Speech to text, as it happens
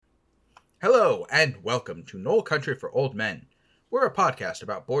Hello, and welcome to Knoll Country for Old Men. We're a podcast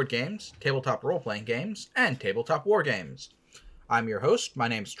about board games, tabletop role-playing games, and tabletop war games. I'm your host, my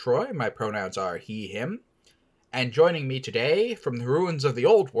name's Troy, my pronouns are he, him, and joining me today from the ruins of the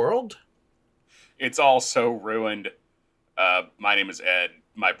old world... It's all so ruined. My name is Ed,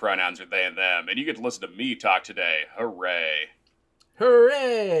 my pronouns are they and them, and you get to listen to me talk today. Hooray.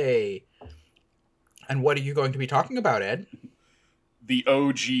 Hooray! And what are you going to be talking about, Ed? The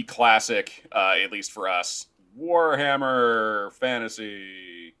OG classic, at least for us, Warhammer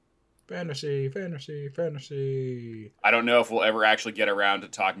Fantasy. Fantasy. I don't know if we'll ever actually get around to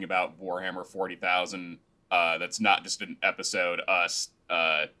talking about Warhammer 40,000. That's not just an episode, us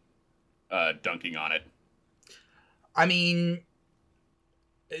dunking on it. I mean,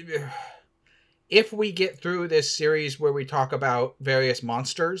 if we get through this series where we talk about various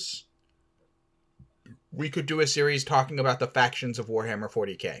monsters, we could do a series talking about the factions of Warhammer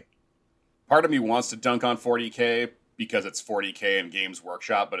 40k. Part of me wants to dunk on 40k because it's 40k and Games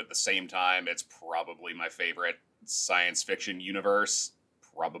Workshop, but at the same time, it's probably my favorite science fiction universe,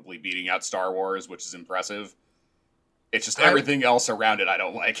 probably beating out Star Wars, which is impressive. It's just everything else around it I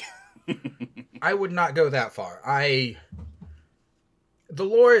don't like. I would not go that far. The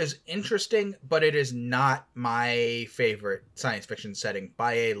lore is interesting, but it is not my favorite science fiction setting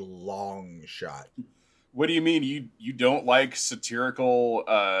by a long shot. What do you mean? You don't like satirical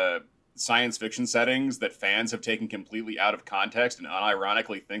science fiction settings that fans have taken completely out of context and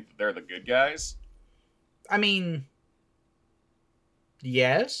unironically think that they're the good guys? I mean,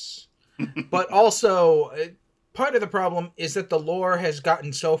 yes. But also, part of the problem is that the lore has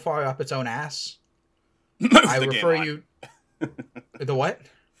gotten so far up its own ass. I refer you... The what?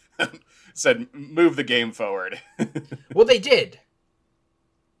 Said, move the game forward. Well, they did.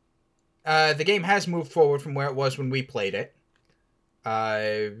 The game has moved forward from where it was when we played it.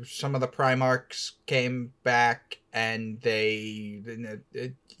 Some of the Primarchs came back, and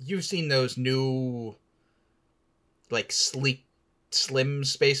you've seen those new, like, sleek, slim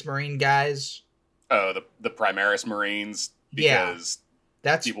Space Marine guys? Oh, the Primaris Marines? Because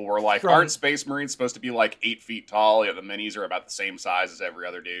that's people were like, aren't Space Marines supposed to be, like, 8 feet tall? Yeah, the minis are about the same size as every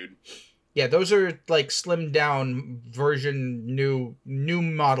other dude. Yeah, those are, like, slimmed down version, new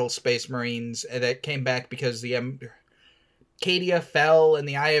model Space Marines that came back because the Cadia fell and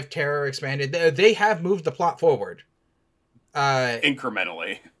the Eye of Terror expanded. They have moved the plot forward.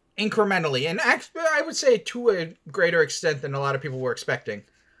 Incrementally. And I would say to a greater extent than a lot of people were expecting.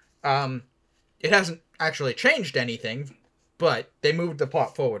 It hasn't actually changed anything, but they moved the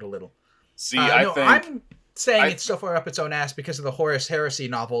plot forward a little. See, I'm saying it's so far up its own ass because of the Horus Heresy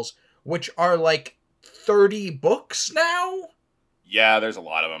novels, which are like 30 books now? Yeah, there's a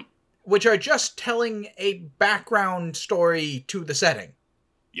lot of them. Which are just telling a background story to the setting.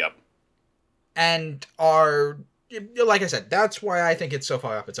 Yep. And are, like I said, that's why I think it's so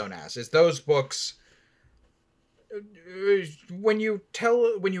far up its own ass, is those books... When you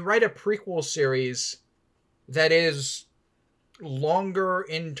write a prequel series that is longer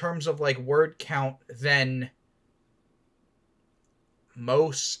in terms of, like, word count than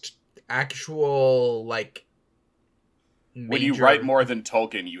most actual, like, when you write more than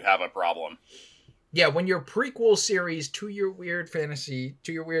Tolkien, you have a problem. Yeah, when your prequel series to your weird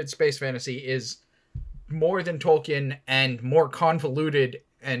space fantasy is more than Tolkien and more convoluted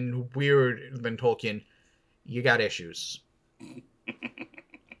and weird than Tolkien, you got issues.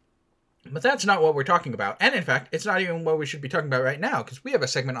 But that's not what we're talking about. And in fact, it's not even what we should be talking about right now, because we have a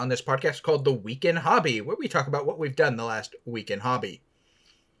segment on this podcast called The Week in Hobby, where we talk about what we've done the last week in hobby.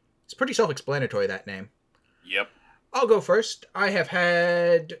 It's pretty self-explanatory, that name. Yep. I'll go first. I have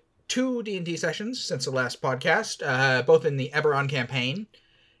had 2 D&D sessions since the last podcast, both in the Eberron campaign.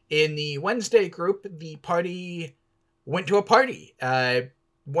 In the Wednesday group, the party went to a party.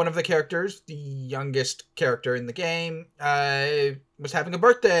 One of the characters, the youngest character in the game, was having a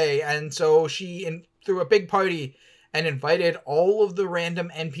birthday, and so she threw a big party and invited all of the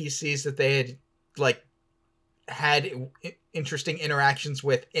random NPCs that they had interesting interactions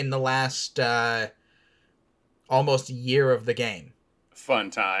with in the last almost year of the game.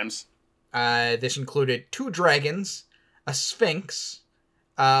 Fun times. This included 2 dragons, a sphinx,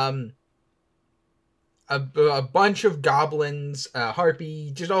 a bunch of goblins, a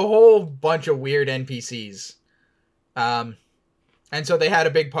harpy, just a whole bunch of weird NPCs. And so they had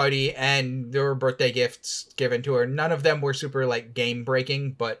a big party, and there were birthday gifts given to her. None of them were super, like,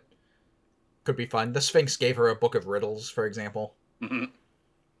 game-breaking, but could be fun. The Sphinx gave her a book of riddles, for example.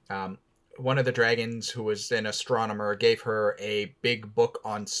 Mm-hmm. One of the dragons, who was an astronomer, gave her a big book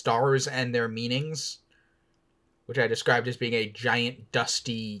on stars and their meanings, which I described as being a giant,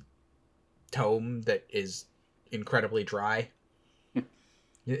 dusty tome that is incredibly dry.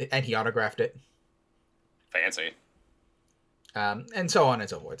 And he autographed it. Fancy. And so on and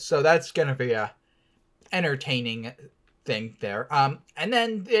so forth. So that's going to be a entertaining thing there. And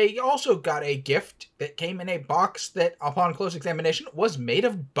then they also got a gift that came in a box that, upon close examination, was made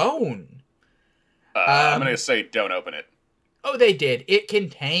of bone. I'm going to say don't open it. Oh, they did. It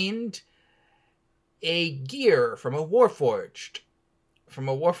contained a gear from a Warforged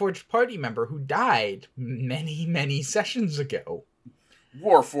party member who died many, many sessions ago.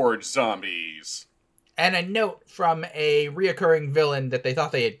 Warforged zombies. And a note from a reoccurring villain that they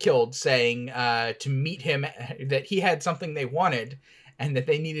thought they had killed saying to meet him, that he had something they wanted, and that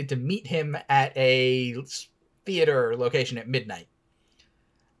they needed to meet him at a theater location at midnight.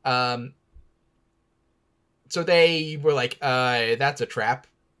 So they were like, that's a trap.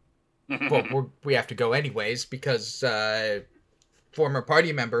 But we have to go anyways, because former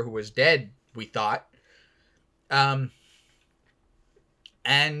party member who was dead, we thought.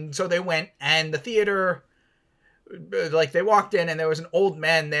 And so they went, and the theater, like, they walked in, and there was an old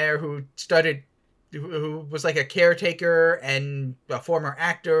man there who was like a caretaker and a former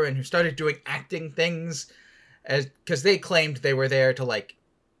actor, and who started doing acting things, because they claimed they were there to, like,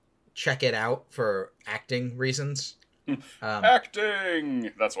 check it out for acting reasons. Acting!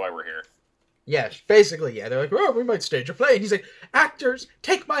 That's why we're here. Yes, basically, yeah. They're like, oh, we might stage a play. And he's like, actors,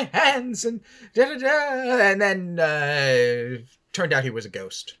 take my hands, and da-da-da. And then, turned out he was a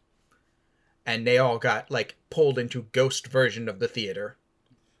ghost. And they all got, like, pulled into ghost version of the theater.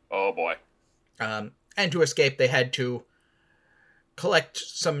 Oh, boy. And to escape, they had to collect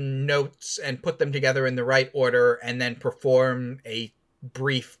some notes and put them together in the right order, and then perform a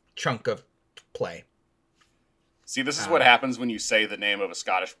brief chunk of play. See, this is what happens when you say the name of the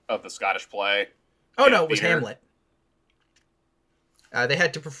Scottish play. Oh, no, it was Hamlet. They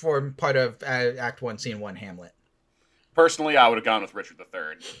had to perform part of Act 1, Scene 1, Hamlet. Personally, I would have gone with Richard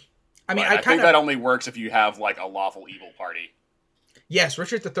III. I mean, I think that only works if you have, like, a lawful evil party. Yes,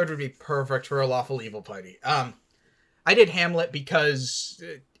 Richard III would be perfect for a lawful evil party. I did Hamlet because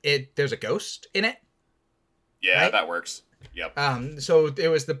there's a ghost in it. Yeah, right? That works. Yep. So there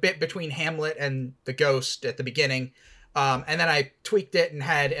was the bit between Hamlet and the ghost at the beginning. And then I tweaked it and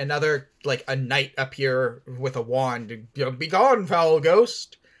had another, like, a knight appear with a wand. Be gone, foul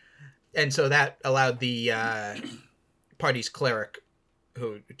ghost. And so that allowed the party's cleric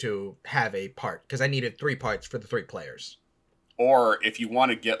to have a part, because I needed 3 parts for the 3 players. Or if you want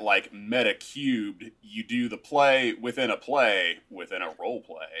to get, like, meta cubed, you do the play within a role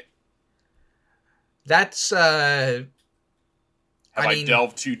play. That's Have I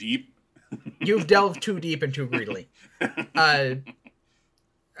delved too deep? You've delved too deep and too greedily.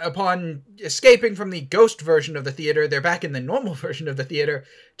 Upon escaping from the ghost version of the theater, they're back in the normal version of the theater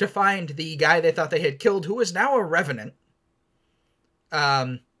to find the guy they thought they had killed, who is now a revenant.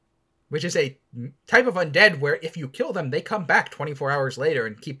 Which is a type of undead where if you kill them, they come back 24 hours later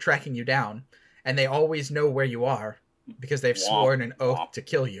and keep tracking you down. And they always know where you are, because they've sworn an oath to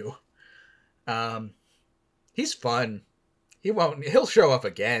kill you. He's fun. He'll show up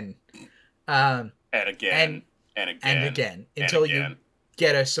again. And again. And again. And again. Until you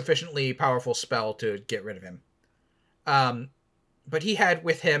get a sufficiently powerful spell to get rid of him. But he had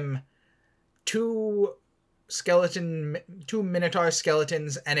with him 2 Minotaur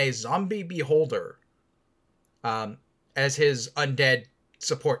skeletons and a zombie beholder as his undead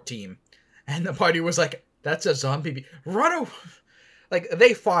support team. And the party was like, that's a zombie. Run away! Like,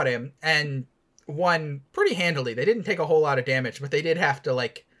 they fought him and won pretty handily. They didn't take a whole lot of damage, but they did have to,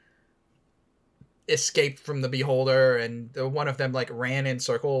 like, escape from the beholder, and one of them, like, ran in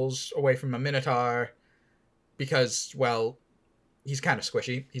circles away from a minotaur because, well, he's kind of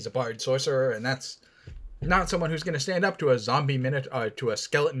squishy. He's a bard sorcerer, and that's not someone who's going to stand up to a zombie minotaur, to a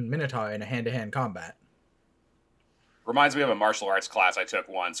skeleton minotaur in a hand-to-hand combat. Reminds me of a martial arts class I took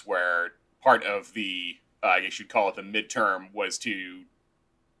once where part of the, I guess you'd call it the midterm, was to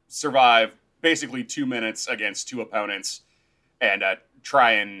survive basically 2 minutes against 2 opponents and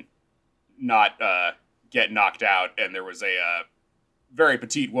try and not get knocked out. And there was a very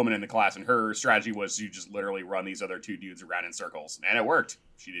petite woman in the class, and her strategy was to just literally run these other 2 dudes around in circles. And it worked.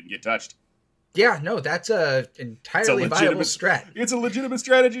 She didn't get touched. Yeah, no, that's a entirely viable strat. It's a legitimate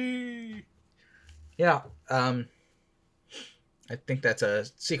strategy. Yeah, I think that's a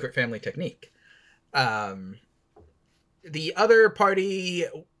secret family technique. The other party,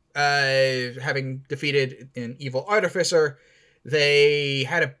 having defeated an evil artificer, they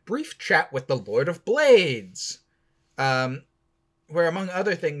had a brief chat with the Lord of Blades, where, among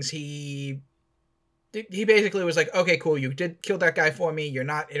other things, he he basically was like, okay, cool, you did kill that guy for me. You're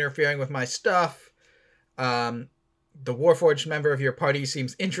not interfering with my stuff. The Warforged member of your party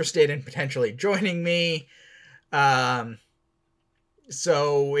seems interested in potentially joining me.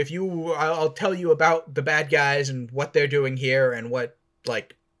 So if I'll tell you about the bad guys and what they're doing here and what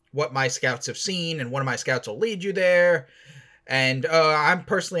my scouts have seen, and one of my scouts will lead you there. And I'm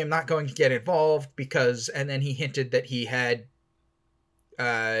not going to get involved because, and then he hinted that he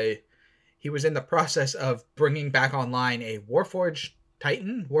was in the process of bringing back online a Warforged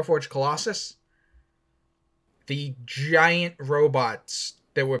Titan, Warforged Colossus, the giant robots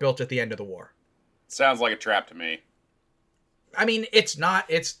that were built at the end of the war. Sounds like a trap to me. I mean, it's not.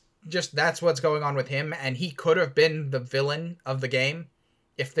 It's just that's what's going on with him, and he could have been the villain of the game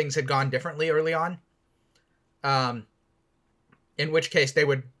if things had gone differently early on. In which case they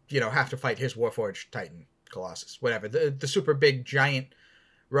would, have to fight his Warforged Titan, Colossus, whatever. The super big giant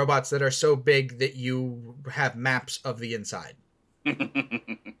robots that are so big that you have maps of the inside.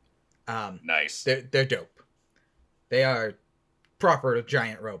 Nice. They're dope. They are proper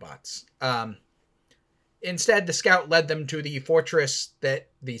giant robots. Instead, the scout led them to the fortress that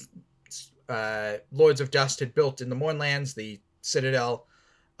the Lords of Dust had built in the Mournlands, the Citadel.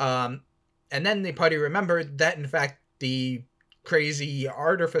 And then the party remembered that, in fact, the crazy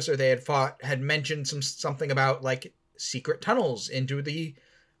artificer they had fought had mentioned something about, secret tunnels into the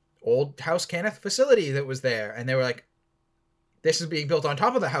old House Cannith facility that was there. And they were like, this is being built on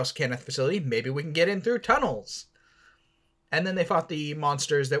top of the House Cannith facility. Maybe we can get in through tunnels. And then they fought the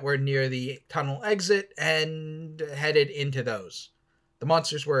monsters that were near the tunnel exit and headed into those. The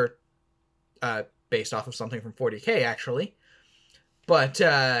monsters were based off of something from 40K, actually. But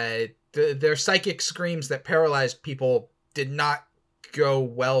their psychic screams that paralyzed people did not go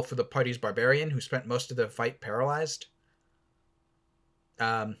well for the party's barbarian, who spent most of the fight paralyzed.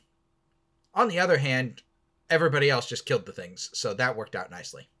 On the other hand, everybody else just killed the things, so that worked out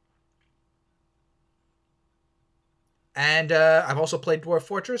nicely. And I've also played Dwarf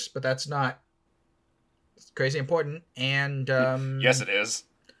Fortress, but that's not crazy important. And yes, it is.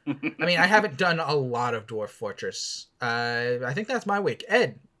 I mean, I haven't done a lot of Dwarf Fortress. I think that's my week.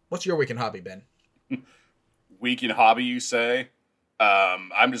 Ed, what's your week in hobby been? Week in hobby, you say?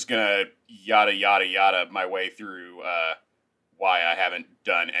 I'm just gonna yada yada yada my way through why I haven't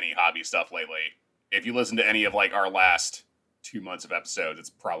done any hobby stuff lately. If you listen to any of our last 2 months of episodes, it's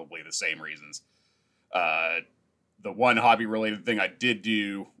probably the same reasons. The one hobby-related thing I did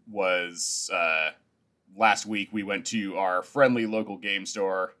do was last week we went to our friendly local game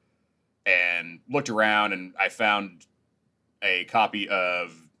store and looked around, and I found a copy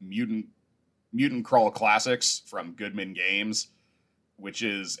of Mutant Crawl Classics from Goodman Games, which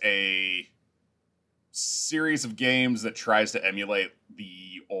is a series of games that tries to emulate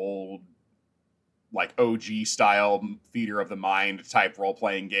the old OG-style Theater of the Mind type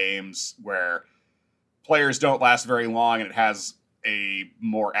role-playing games where players don't last very long, and it has a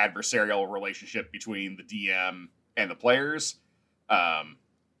more adversarial relationship between the DM and the players.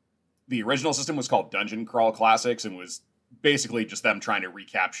 The original system was called Dungeon Crawl Classics and was basically just them trying to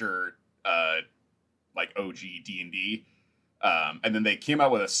recapture OG D&D. And then they came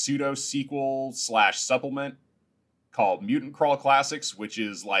out with a pseudo sequel / supplement called Mutant Crawl Classics, which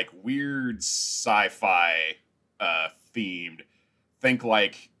is weird sci-fi themed. Think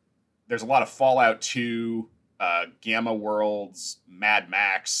there's a lot of Fallout 2, Gamma Worlds, Mad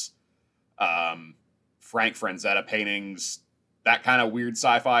Max, Frank Frazetta paintings, that kind of weird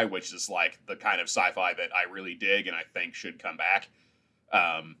sci-fi, which is the kind of sci-fi that I really dig and I think should come back.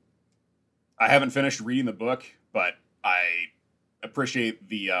 I haven't finished reading the book, but I appreciate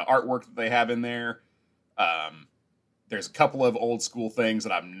the artwork that they have in there. There's a couple of old school things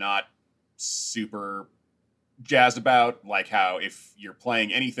that I'm not super jazzed about, like how if you're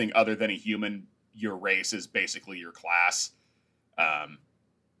playing anything other than a human, your race is basically your class.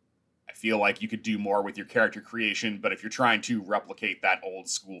 I feel like you could do more with your character creation, but if you're trying to replicate that old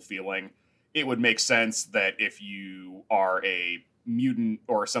school feeling, it would make sense that if you are a mutant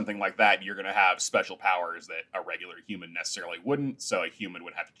or something like that, you're going to have special powers that a regular human necessarily wouldn't, so a human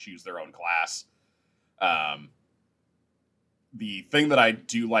would have to choose their own class. The thing that I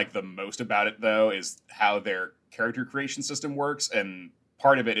do like the most about it, though, is how their character creation system works, and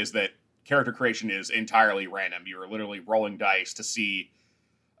part of it is that character creation is entirely random. You're literally rolling dice to see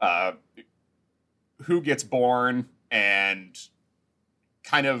who gets born and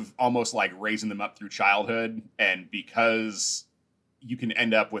kind of almost raising them up through childhood, and because you can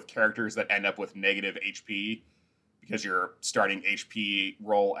end up with characters that end up with negative HP, because your starting HP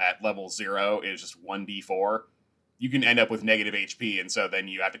roll at level 0 is just 1d4, you can end up with negative HP, and so then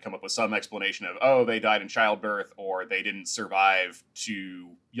you have to come up with some explanation of, oh, they died in childbirth, or they didn't survive to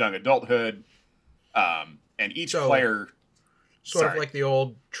young adulthood. And each player... Sort of like the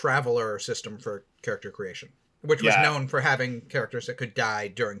old Traveler system for character creation, which was known for having characters that could die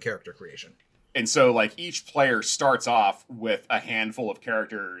during character creation. And so, like, each player starts off with a handful of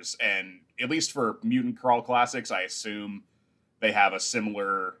characters, and at least for Mutant Crawl Classics, I assume they have a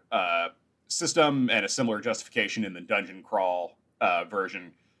similar system and a similar justification in the Dungeon Crawl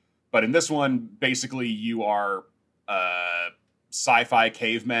version. But in this one, basically, you are sci-fi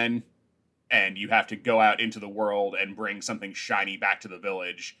cavemen, and you have to go out into the world and bring something shiny back to the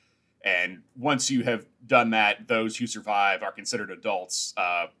village. And once you have done that, those who survive are considered adults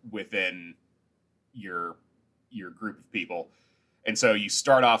within your group of people. And so you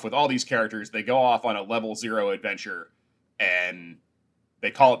start off with all these characters. They go off on a level 0 adventure, and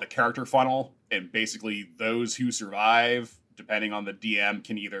they call it the character funnel. And basically those who survive, depending on the DM,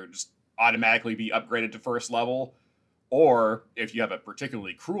 can either just automatically be upgraded to first level, or if you have a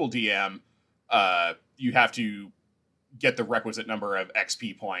particularly cruel DM, you have to get the requisite number of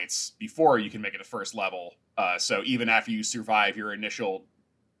XP points before you can make it to first level. So even after you survive your initial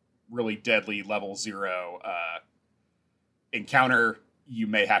really deadly level 0 encounter, you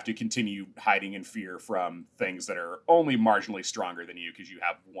may have to continue hiding in fear from things that are only marginally stronger than you because you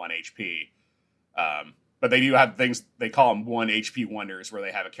have 1 HP. But they do have things, they call them 1 HP wonders, where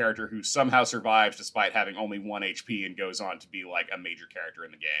they have a character who somehow survives despite having only 1 HP and goes on to be like a major character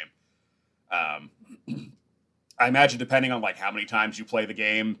in the game. I imagine depending on like how many times you play the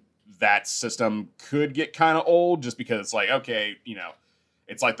game, that system could get kind of old, just because it's like, okay, you know,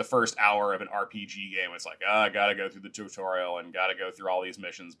 it's like the first hour of an RPG game. It's like, I gotta go through the tutorial and gotta go through all these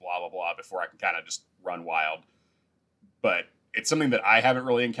missions, blah, blah, blah, before I can kind of just run wild. But it's something that I haven't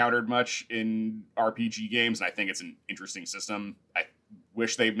really encountered much in RPG games, and I think it's an interesting system. I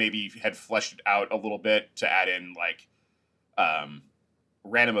wish they maybe had fleshed it out a little bit to add in like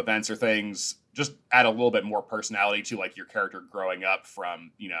random events or things, just add a little bit more personality to like your character growing up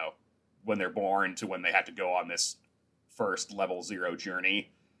from, you know, when they're born to when they have to go on this first level 0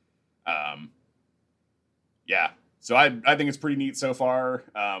 journey. Yeah, so I think it's pretty neat so far.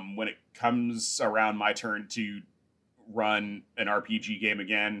 When it comes around my turn to run an RPG game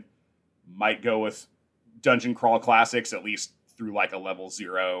again, might go with Dungeon Crawl Classics, at least through like a level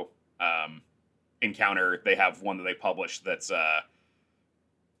 0 encounter. They have one that they published that's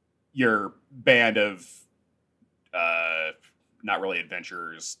your band of not really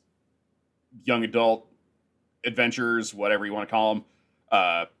adventurers, young adult adventures, whatever you want to call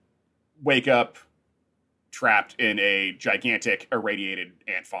them, wake up trapped in a gigantic irradiated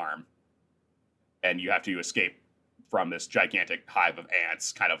ant farm, and you have to escape from this gigantic hive of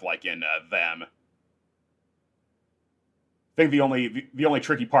ants, kind of like in Them. I think the only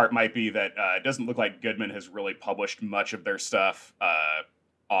tricky part might be that it doesn't look like Goodman has really published much of their stuff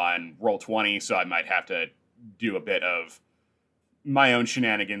on Roll20, so I might have to do a bit of my own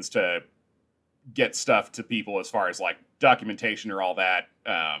shenanigans to get stuff to people as far as like documentation or all that.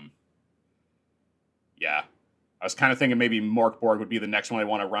 Yeah, I was kind of thinking maybe Morkborg would be the next one I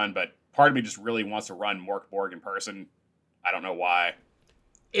want to run, but part of me just really wants to run Morkborg in person. I don't know why.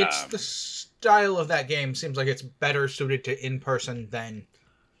 It's the style of that game seems like it's better suited to in-person than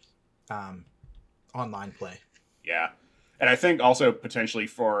online play. Yeah. And I think also potentially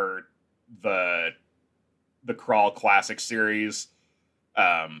for the Crawl Classic series,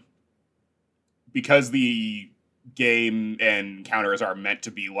 because the game and encounters are meant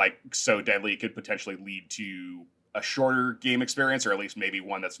to be like so deadly, it could potentially lead to a shorter game experience, or at least maybe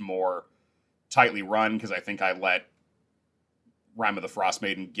one that's more tightly run, because I think I let Rime of the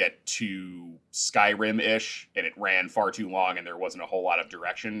Frostmaiden get to Skyrim-ish, and it ran far too long, and there wasn't a whole lot of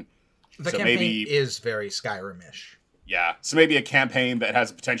direction. The campaign is very Skyrim-ish. Yeah, so maybe a campaign that has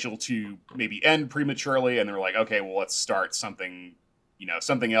the potential to maybe end prematurely, and they're like, okay, well, let's start something, you know,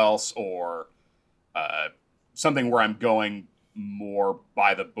 something else, or something where I'm going more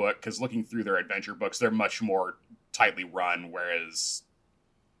by the book, because looking through their adventure books, they're much more tightly run, whereas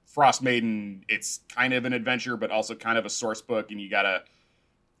Frostmaiden, it's kind of an adventure, but also kind of a source book, and you gotta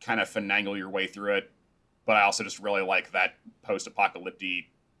kind of finagle your way through it. But I also just really like that post-apocalyptic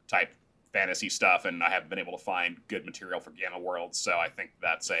type fantasy stuff, and I haven't been able to find good material for Gamma World, so I think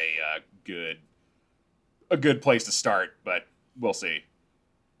that's a good place to start, but we'll see.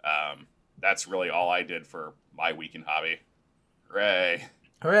 That's really all I did for my weekend hobby. Hooray.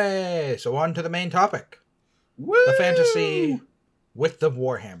 Hooray! So on to the main topic. Woo! The fantasy with the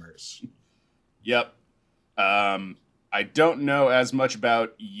Warhammers. Yep. I don't know as much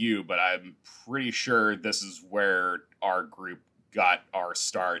about you, but I'm pretty sure this is where our group got our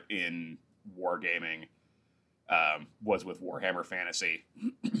start in wargaming. Was with Warhammer Fantasy.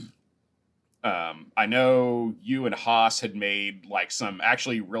 I know you and Haas had made like some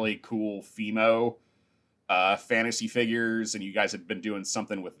actually really cool Fimo fantasy figures, and you guys had been doing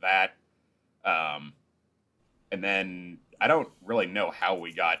something with that. And then I don't really know how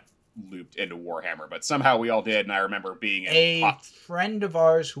we got looped into Warhammer, but somehow we all did, and I remember being in a friend of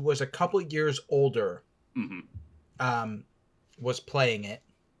ours who was a couple years older was playing it,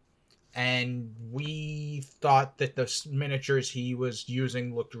 and we thought that the miniatures he was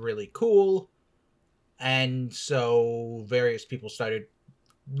using looked really cool, and so various people started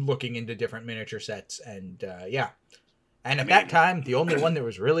looking into different miniature sets, and and at that time the only one that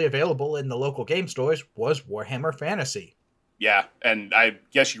was really available in the local game stores was Warhammer Fantasy. Yeah, and I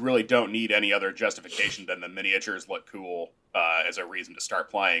guess you really don't need any other justification than the miniatures look cool as a reason to start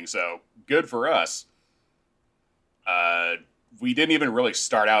playing, so good for us. We didn't even really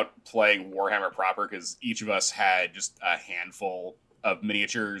start out playing Warhammer proper because each of us had just a handful of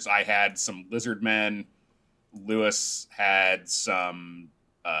miniatures. I had some lizard men. Lewis had some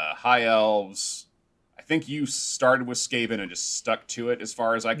high elves. I think you started with Skaven and just stuck to it as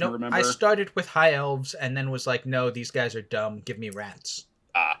far as I can remember. I started with high elves and then was like, no, these guys are dumb. Give me rats.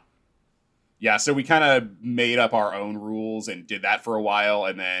 Yeah, so we kind of made up our own rules and did that for a while.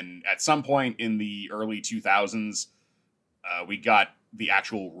 And then at some point in the early 2000s, we got the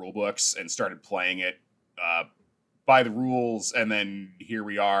actual rule books and started playing it by the rules. And then here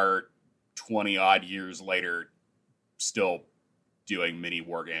we are 20 odd years later, still doing mini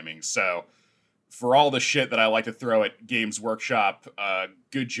wargaming. So for all the shit that I like to throw at Games Workshop,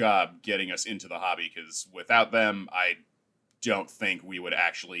 good job getting us into the hobby, because without them, I don't think we would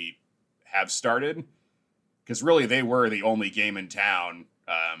actually have started. Because really, they were the only game in town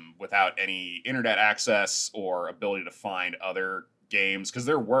without any internet access or ability to find other games. Because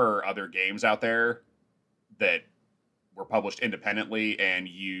there were other games out there that were published independently and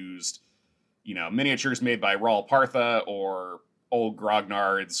used, you know, miniatures made by Rawl Partha or old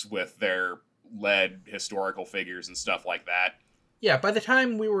grognards with their lead historical figures and stuff like that. Yeah, by the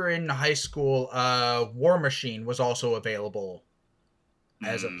time we were in high school, War Machine was also available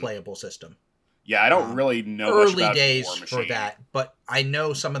as a playable system. Yeah, I don't really know early much about days War Machine for that, but I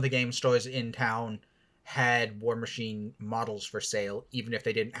know some of the game stores in town had War Machine models for sale, even if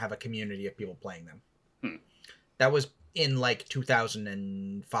they didn't have a community of people playing them. That was in like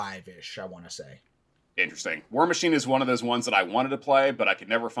 2005-ish, I want to say. Interesting. War Machine is one of those ones that I wanted to play, but I could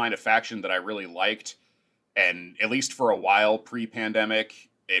never find a faction that I really liked. And at least for a while pre-pandemic,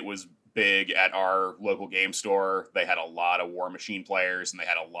 it was big at our local game store. They had a lot of War Machine players, and they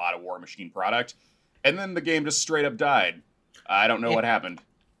had a lot of War Machine product. And then the game just straight up died. I don't know what happened.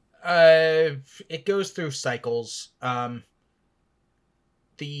 It goes through cycles.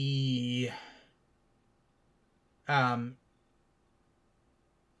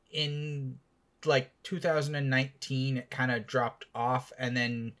 In like 2019, it kind of dropped off, and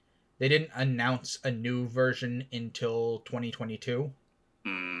then they didn't announce a new version until 2022.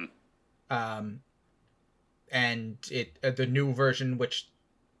 And the new version, which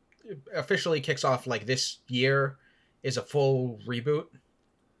officially kicks off like this year, is a full reboot.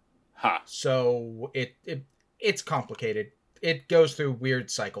 So it's complicated. It goes through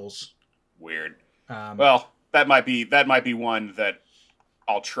weird cycles. Weird. Well, that might be one that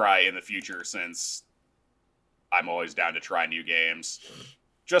I'll try in the future, since I'm always down to try new games.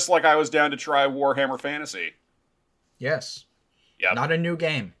 Just like I was down to try Warhammer Fantasy. Yes. Yeah. Not a new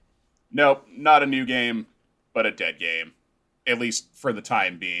game. Nope, not a new game, but a dead game. At least for the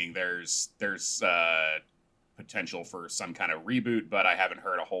time being. There's potential for some kind of reboot, but I haven't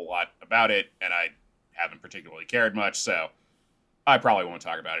heard a whole lot about it, and I haven't particularly cared much, so I probably won't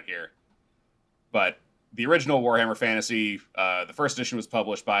talk about it here. But the original Warhammer Fantasy, the first edition was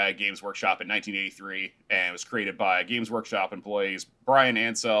published by Games Workshop in 1983, and was created by Games Workshop employees Brian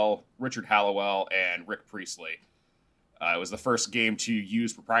Ansell, Richard Hallowell, and Rick Priestley. It was the first game to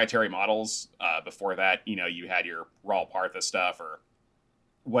use proprietary models. Before that, you had your Rawl Partha stuff or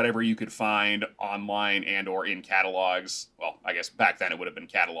whatever you could find online and or in catalogs. Well, I guess back then it would have been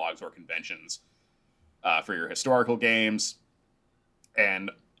catalogs or conventions for your historical games. And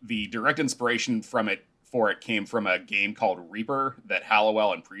the direct inspiration for it came from a game called Reaper that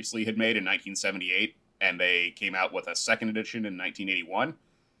Hallowell and Priestley had made in 1978, and they came out with a second edition in 1981.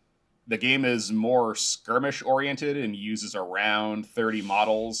 The game is more skirmish-oriented and uses around 30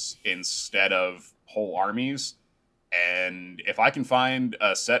 models instead of whole armies. And if I can find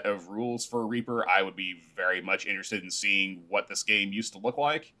a set of rules for Reaper, I would be very much interested in seeing what this game used to look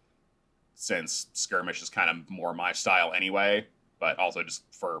like, since skirmish is kind of more my style anyway, but also just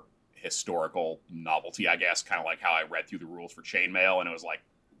for historical novelty, I guess, kind of like how I read through the rules for Chainmail, and it was like,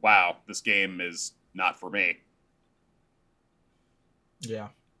 wow, this game is not for me. Yeah.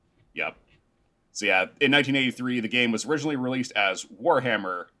 Yep. So yeah, in 1983, the game was originally released as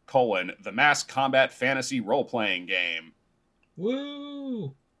Warhammer, the Mass Combat Fantasy Role-Playing Game.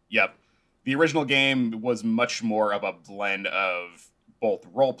 Woo! Yep. The original game was much more of a blend of both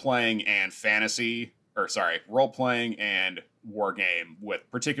role-playing and role-playing and war game, with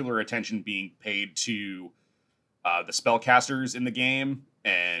particular attention being paid to the spellcasters in the game,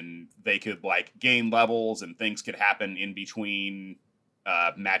 and they could like gain levels and things could happen in between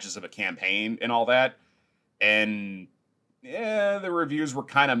matches of a campaign and all that. And the reviews were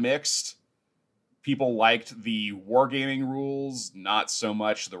kind of mixed. People liked the wargaming rules, not so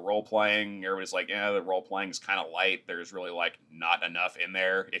much the role-playing. Everybody's like, the role-playing is kind of light. There's really, like, not enough in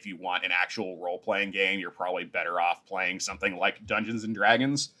there. If you want an actual role-playing game, you're probably better off playing something like Dungeons &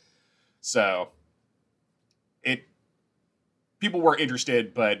 Dragons. So, people were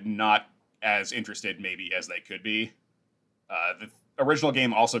interested, but not as interested, maybe, as they could be. The original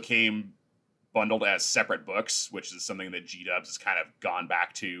game also came bundled as separate books, which is something that G-Dubs has kind of gone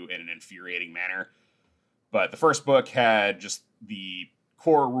back to in an infuriating manner. But the first book had just the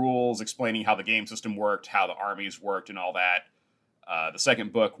core rules explaining how the game system worked, how the armies worked, and all that. The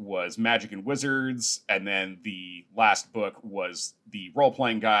second book was Magic and Wizards, and then the last book was the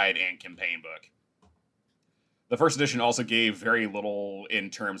role-playing guide and campaign book. The first edition also gave very little in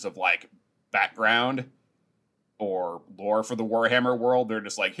terms of, like, background or lore for the Warhammer world. They're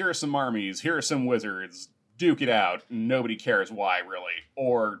just like, here are some armies, here are some wizards, duke it out. Nobody cares why, really.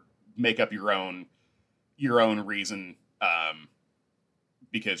 Or make up your own reason,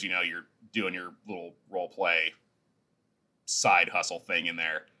 because, you're doing your little role play side hustle thing in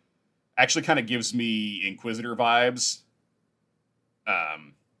there. Actually kind of gives me Inquisitor vibes.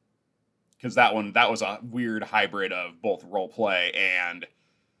 Because that was a weird hybrid of both role play and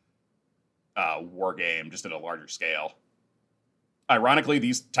war game, just at a larger scale. Ironically,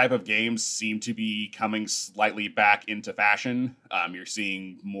 these type of games seem to be coming slightly back into fashion. You're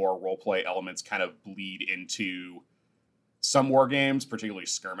seeing more roleplay elements kind of bleed into some war games, particularly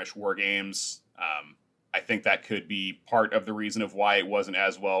skirmish war games. I think that could be part of the reason of why it wasn't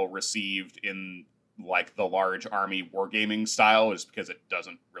as well received in like the large army wargaming style, is because it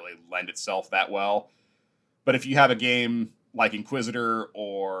doesn't really lend itself that well. But if you have a game like Inquisitor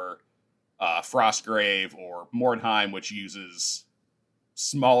or Frostgrave or Mordheim, which uses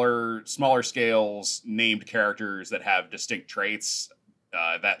smaller scales, named characters that have distinct traits,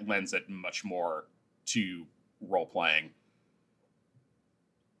 that lends it much more to role-playing.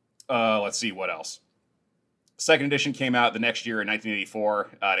 Let's see, what else? Second edition came out the next year in 1984.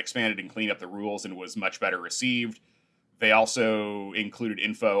 It expanded and cleaned up the rules and was much better received. They also included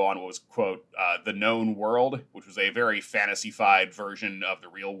info on what was, quote, the known world, which was a very fantasy-fied version of the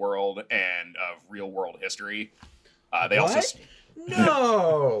real world and of real-world history. They what? also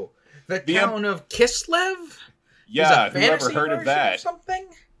No! The town of Kislev? Yeah, whoever heard of that? Something?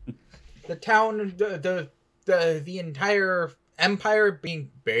 The town, the entire empire being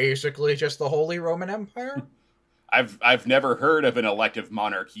basically just the Holy Roman Empire? I've never heard of an elective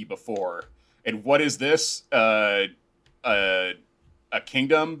monarchy before. And what is this? A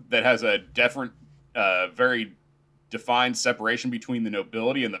kingdom that has a different, very defined separation between the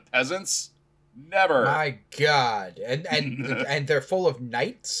nobility and the peasants? Never. My God. And they're full of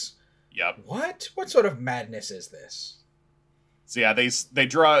knights? Yep. What sort of madness is this? So yeah, they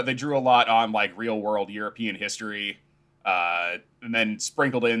drew a lot on like real world European history, and then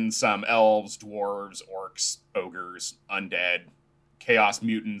sprinkled in some elves, dwarves, orcs, ogres, undead, chaos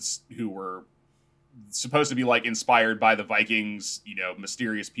mutants who were supposed to be like inspired by the Vikings,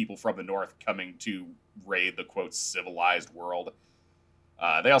 mysterious people from the north coming to raid the quote civilized world.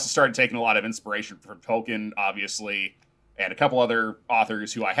 They also started taking a lot of inspiration from Tolkien, obviously, and a couple other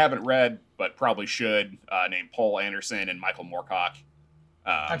authors who I haven't read but probably should, named Poul Anderson and Michael Moorcock.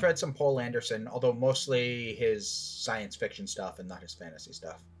 I've read some Poul Anderson, although mostly his science fiction stuff and not his fantasy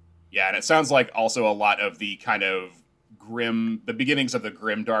stuff. Yeah, and it sounds like also a lot of the kind of the beginnings of the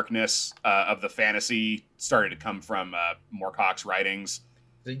grim darkness of the fantasy started to come from Moorcock's writings.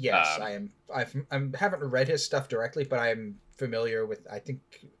 Yes, I haven't read his stuff directly, but I'm familiar with, I think,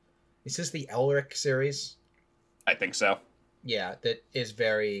 is this the Elric series? I think so. Yeah, that is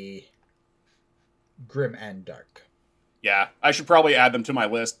very grim and dark. Yeah, I should probably add them to my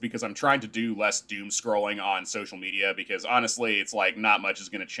list because I'm trying to do less doom scrolling on social media because honestly, it's like not much is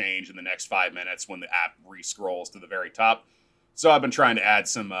going to change in the next 5 minutes when the app re-scrolls to the very top. So I've been trying to add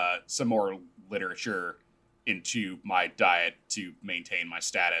some more literature into my diet to maintain my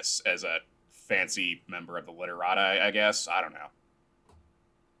status as a fancy member of the literati, I guess. I don't know.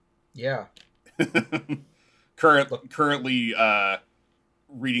 Yeah. Currently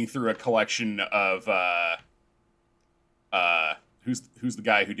reading through a collection of who's the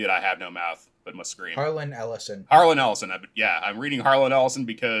guy who did I Have No Mouth but Must Scream? Harlan Ellison. I'm reading Harlan Ellison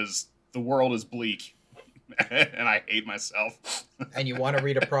because the world is bleak and I hate myself. And you want to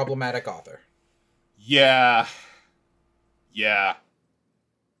read a problematic author. Yeah.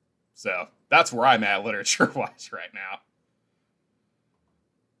 So that's where I'm at literature-wise right now.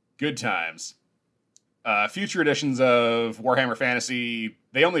 Good times. Future editions of Warhammer Fantasy,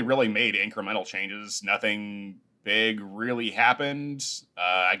 they only really made incremental changes. Nothing big really happened.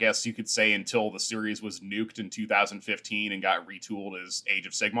 I guess you could say until the series was nuked in 2015 and got retooled as Age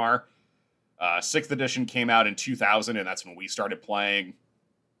of Sigmar. 6th edition came out in 2000, and that's when we started playing.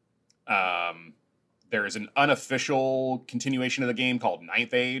 There is an unofficial continuation of the game called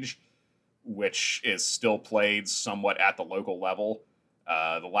Ninth Age, which is still played somewhat at the local level.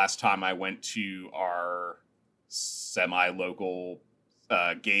 The last time I went to our semi-local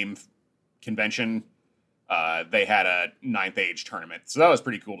game convention, they had a Ninth Age tournament. So that was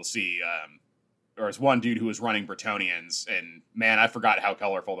pretty cool to see. There was one dude who was running Bretonnians, and man, I forgot how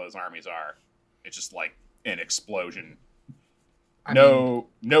colorful those armies are. It's just like an explosion. No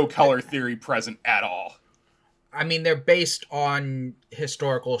color theory present at all. I mean, they're based on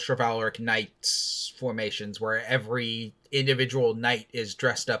historical chivalric knights formations where every individual knight is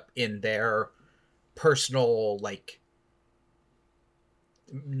dressed up in their personal, like,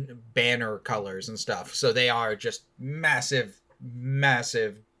 banner colors and stuff. So they are just massive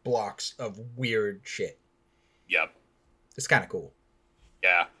blocks of weird shit. Yep. It's kind of cool.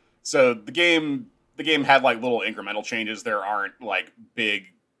 Yeah. So the game had like little incremental changes. There aren't like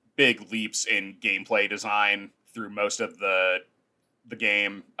big leaps in gameplay design through most of the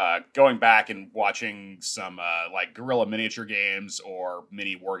game. Going back and watching some like Guerrilla Miniature Games or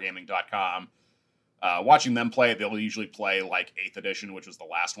miniwargaming.com, watching them play, they'll usually play like 8th edition, which was the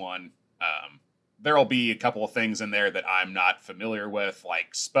last one. There'll be a couple of things in there that I'm not familiar with,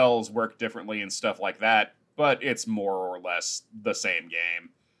 like spells work differently and stuff like that, but it's more or less the same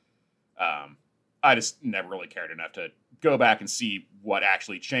game. I just never really cared enough to go back and see what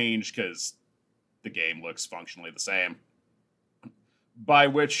actually changed because the game looks functionally the same. By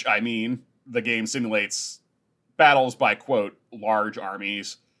which I mean the game simulates battles by, quote, large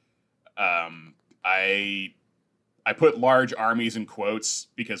armies. I put large armies in quotes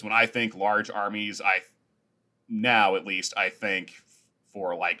because when I think large armies, now at least I think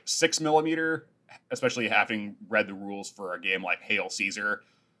for like 6mm, especially having read the rules for a game like Hail Caesar,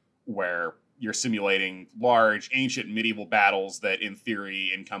 where you're simulating large ancient medieval battles that in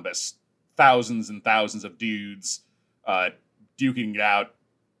theory encompass thousands and thousands of dudes duking it out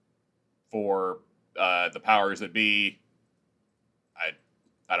for the powers that be.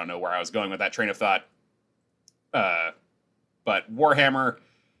 I don't know where I was going with that train of thought. But Warhammer,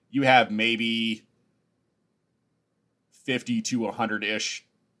 you have maybe 50 to 100-ish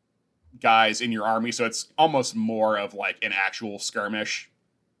guys in your army, so it's almost more of like an actual skirmish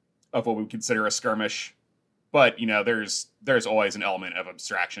of what we would consider a skirmish. But, you know, there's always an element of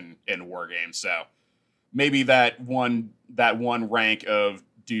abstraction in war games, so maybe that one rank of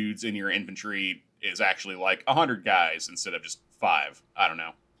dudes in your infantry is actually like 100 guys instead of just 5. I don't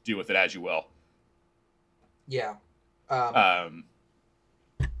know. Do with it as you will. Yeah.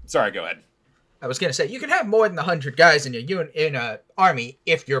 Sorry, go ahead. I was gonna say you can have more than 100 guys in a army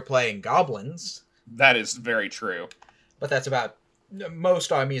if you're playing goblins. That is very true. But that's about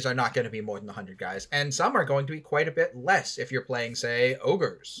most armies are not going to be more than 100 guys, and some are going to be quite a bit less if you're playing, say,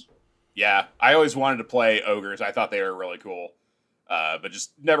 ogres. Yeah, I always wanted to play ogres. I thought they were really cool, but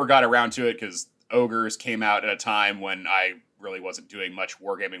just never got around to it because ogres came out at a time when I really wasn't doing much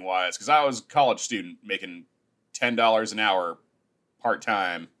wargaming wise because I was a college student making $10 an hour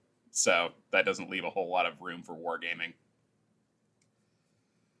part-time, so that doesn't leave a whole lot of room for wargaming.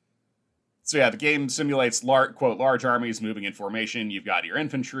 So yeah, the game simulates large armies moving in formation. You've got your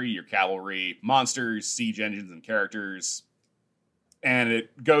infantry, your cavalry, monsters, siege engines, and characters. And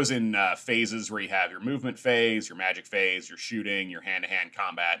it goes in phases where you have your movement phase, your magic phase, your shooting, your hand-to-hand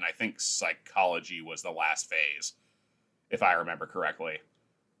combat, and I think psychology was the last phase, if I remember correctly.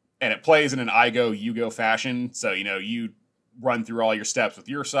 And it plays in an I go, you go fashion. So, you know, you run through all your steps with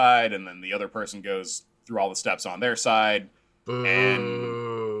your side, and then the other person goes through all the steps on their side. Boo.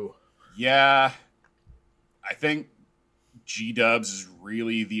 And yeah, I think G-Dubs is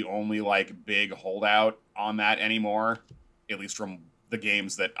really the only like big holdout on that anymore, at least from the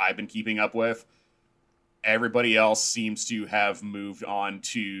games that I've been keeping up with. Everybody else seems to have moved on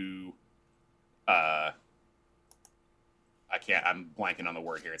to I'm blanking on the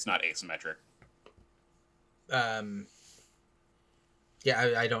word here. It's not asymmetric.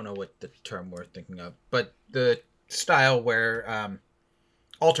 Yeah, I don't know what the term we're thinking of, but the style where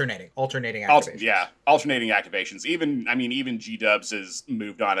alternating activations. Alternating activations. Even G-Dubs has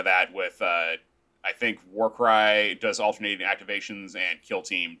moved on to that with I think Warcry does alternating activations, and Kill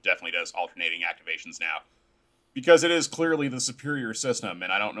Team definitely does alternating activations now. Because it is clearly the superior system,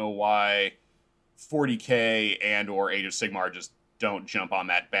 and I don't know why 40K and or Age of Sigmar just don't jump on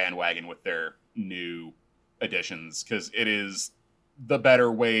that bandwagon with their new additions, because it is the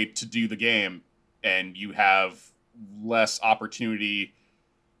better way to do the game, and you have less opportunity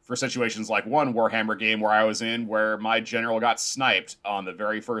for situations like one Warhammer game where I was in, where my general got sniped on the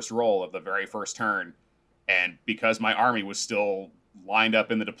very first roll of the very first turn, and because my army was still lined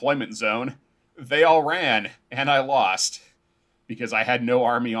up in the deployment zone, they all ran, and I lost, because I had no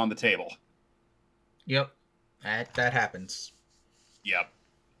army on the table. Yep, that happens. Yep.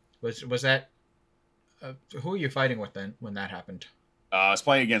 Was that... who are you fighting with then, when that happened? I was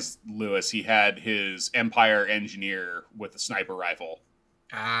playing against Lewis. He had his Empire Engineer with a sniper rifle.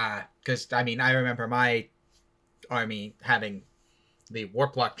 Because, I remember my army having the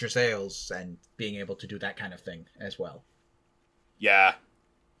Warplock Dracales and being able to do that kind of thing as well. Yeah.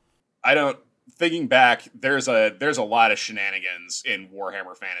 Thinking back, there's a lot of shenanigans in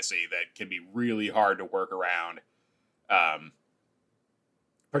Warhammer Fantasy that can be really hard to work around.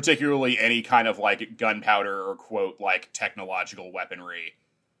 Particularly any kind of like gunpowder or quote like technological weaponry.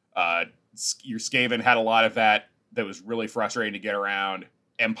 Your Skaven had a lot of that was really frustrating to get around.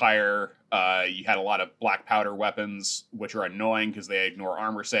 Empire, you had a lot of black powder weapons, which are annoying because they ignore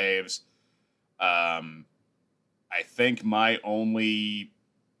armor saves. I think my only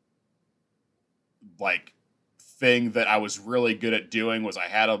like thing that I was really good at doing was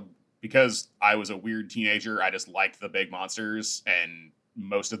because I was a weird teenager, I just liked the big monsters, and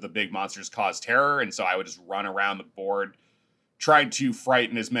most of the big monsters caused terror, and so I would just run around the board trying to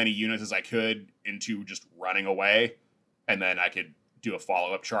frighten as many units as I could into just running away, and then I could do a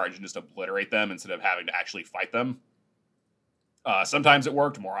follow-up charge and just obliterate them instead of having to actually fight them. Sometimes it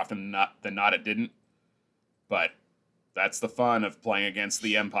worked, more often than not it didn't, but that's the fun of playing against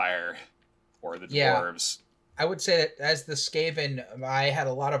the Empire or the Dwarves. I would say that as the Skaven, I had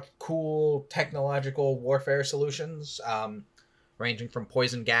a lot of cool technological warfare solutions, ranging from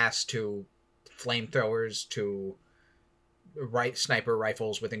poison gas to flamethrowers to sniper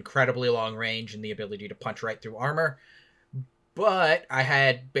rifles with incredibly long range and the ability to punch right through armor. But I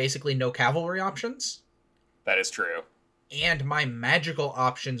had basically no cavalry options. That is true. And my magical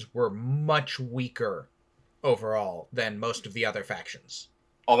options were much weaker overall than most of the other factions.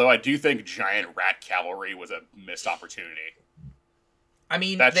 Although I do think giant rat cavalry was a missed opportunity.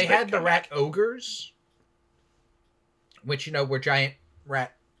 They had the rat ogres, which, were giant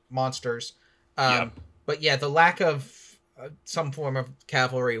rat monsters. Yep. But yeah, the lack of some form of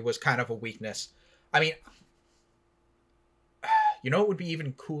cavalry was kind of a weakness. What would be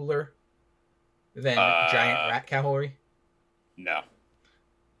even cooler than giant rat cavalry? No.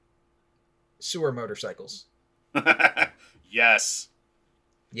 Sewer motorcycles. Yes.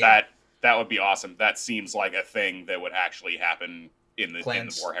 Yeah. That would be awesome. That seems like a thing that would actually happen in the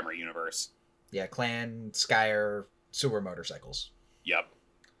Warhammer universe. Yeah, Clan, Skyer, sewer motorcycles. Yep.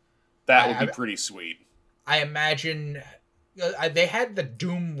 That would be pretty sweet. I imagine... they had the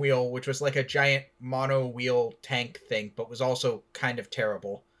Doom Wheel, which was like a giant mono-wheel tank thing, but was also kind of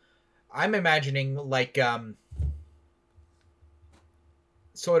terrible. I'm imagining like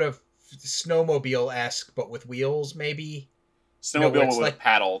sort of snowmobile-esque, but with wheels, maybe. Snowmobile with a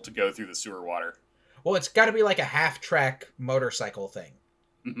paddle to go through the sewer water. Well, it's got to be like a half-track motorcycle thing.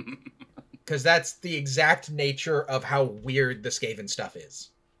 Because that's the exact nature of how weird the Skaven stuff is.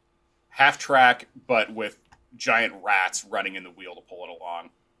 Half-track, but with giant rats running in the wheel to pull it along.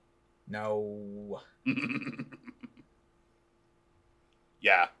 No.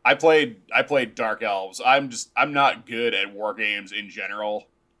 Yeah, I played Dark Elves. I'm not good at war games in general,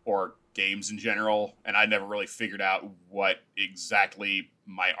 or games in general, and I never really figured out what exactly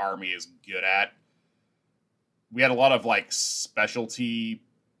my army is good at. We had a lot of like specialty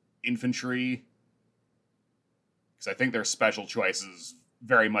infantry, because I think their special choices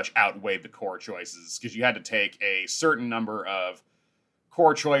very much outweighed the core choices, because you had to take a certain number of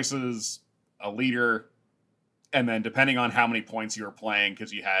core choices, a leader, And then depending on how many points you were playing,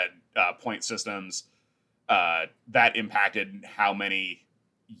 because you had point systems, that impacted how many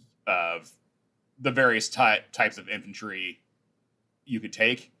of the various types of infantry you could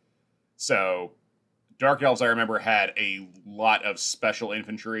take. So Dark Elves, I remember, had a lot of special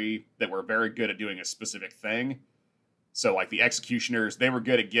infantry that were very good at doing a specific thing. So like the Executioners, they were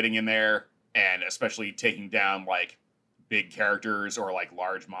good at getting in there and especially taking down like big characters or like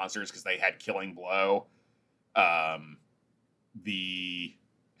large monsters because they had Killing Blow. I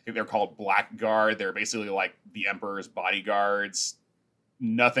think they're called Blackguard. They're basically like the Emperor's bodyguards.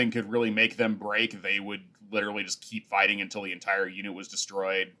 Nothing could really make them break. They would literally just keep fighting until the entire unit was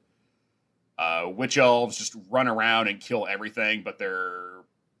destroyed. Witch Elves just run around and kill everything, but they're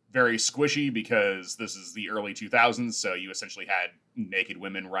very squishy because this is the early 2000s, so you essentially had naked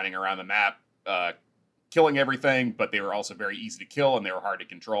women running around the map, killing everything, but they were also very easy to kill and they were hard to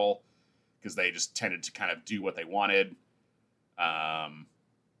control because they just tended to kind of do what they wanted.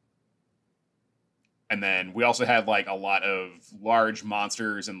 And then we also had like a lot of large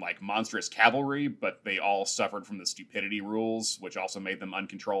monsters and like monstrous cavalry, but they all suffered from the stupidity rules, which also made them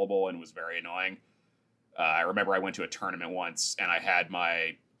uncontrollable and was very annoying. I remember I went to a tournament once and I had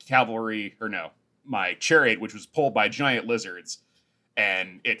my my chariot, which was pulled by giant lizards,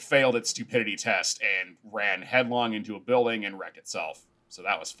 and it failed its stupidity test and ran headlong into a building and wrecked itself. So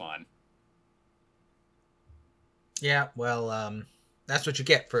that was fun. Yeah, well, that's what you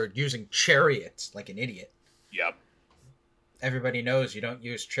get for using chariots like an idiot. Yep. Everybody knows you don't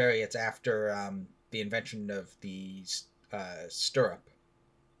use chariots after the invention of the stirrup.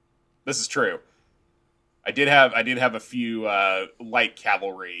 This is true. I did have a few light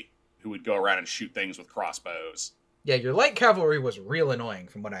cavalry who would go around and shoot things with crossbows. Yeah, your light cavalry was real annoying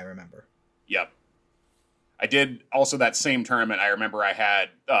from what I remember. Yep. I did also that same tournament. I remember I had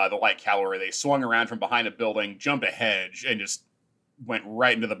the light cavalry. They swung around from behind a building, jumped a hedge, and just went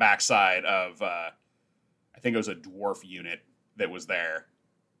right into the backside of, I think it was a dwarf unit that was there.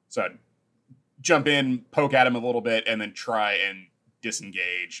 So I'd jump in, poke at him a little bit, and then try and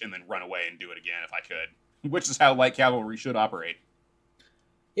disengage, and then run away and do it again if I could. Which is how light cavalry should operate.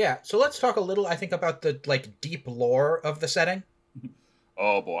 Yeah, so let's talk a little, I think, about the deep lore of the setting.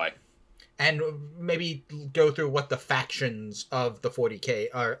 Oh boy. And maybe go through what the factions of the 40K,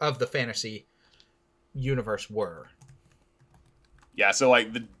 or of the fantasy universe were. Yeah, so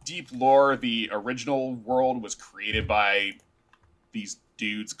like the deep lore, the original world was created by these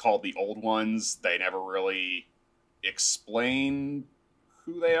dudes called the Old Ones. They never really explain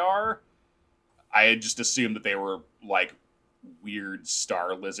who they are. I had just assumed that they were like weird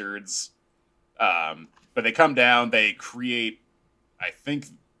star lizards. But they come down, they create, I think,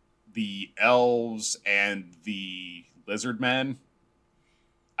 the elves and the lizard men.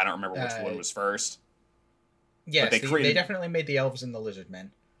 I don't remember which one was first. Yes, they definitely made the elves and the lizard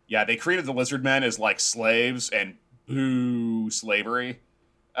men. Yeah, they created the lizard men as like slaves and boo slavery.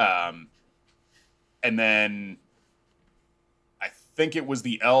 And then I think it was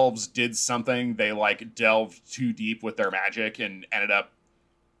the elves did something. They like delved too deep with their magic and ended up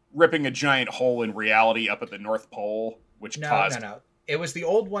ripping a giant hole in reality up at the North Pole, which caused... No. It was the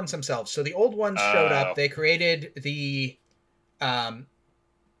Old Ones themselves. So the Old Ones showed up. They created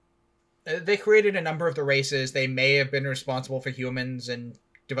they created a number of the races. They may have been responsible for humans and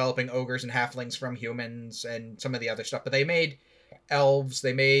developing ogres and halflings from humans and some of the other stuff. But they made elves.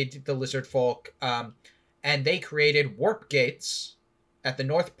 They made the lizard folk. And they created warp gates at the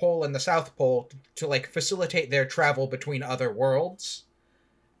North Pole and the South Pole to like facilitate their travel between other worlds.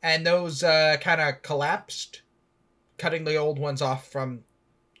 And those kind of collapsed, cutting the Old Ones off from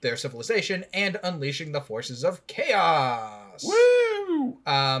their civilization and unleashing the forces of chaos. Woo!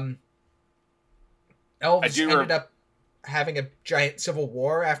 Elves ended up having a giant civil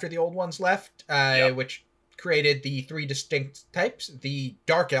war after the Old Ones left, which created the three distinct types. The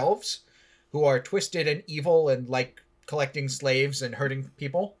Dark Elves, who are twisted and evil and like collecting slaves and hurting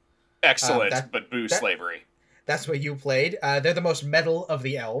people. Excellent, but boo slavery. That's what you played. They're the most metal of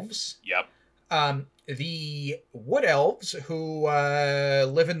the elves. Yep. The Wood Elves, who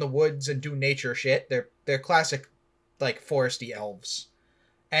live in the woods and do nature shit. They're classic, like, foresty elves.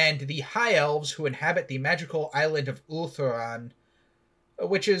 And the High Elves, who inhabit the magical island of Ulthuan,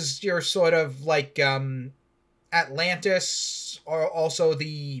 which is your sort of, like, Atlantis, or also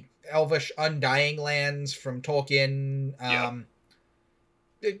the elvish Undying Lands from Tolkien.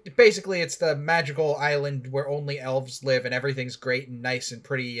 Basically, it's the magical island where only elves live, and everything's great and nice and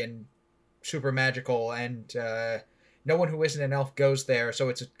pretty and super magical, and no one who isn't an elf goes there, so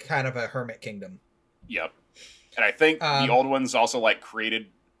it's kind of a hermit kingdom. Yep. And I think the Old Ones also like created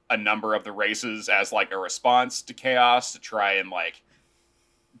a number of the races as like a response to chaos to try and like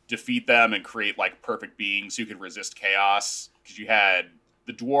defeat them and create like perfect beings who could resist chaos. Because you had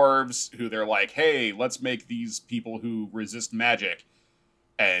the dwarves who they're like, hey, let's make these people who resist magic.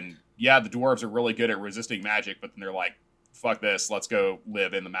 And yeah, the dwarves are really good at resisting magic, but then they're like, fuck this, let's go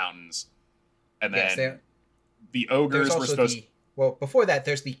live in the mountains. And then the ogres were supposed to... Well, before that,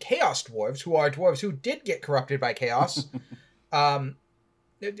 there's the chaos dwarves, who are dwarves who did get corrupted by chaos.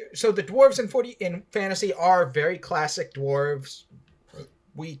 So the dwarves in fantasy are very classic dwarves.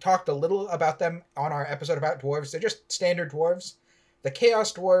 We talked a little about them on our episode about dwarves. They're just standard dwarves. The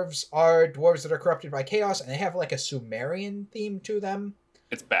chaos dwarves are dwarves that are corrupted by chaos, and they have like a Sumerian theme to them.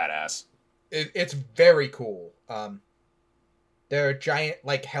 It's badass. It's very cool. Their giant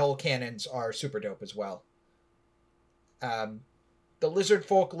like hell cannons are super dope as well. The lizard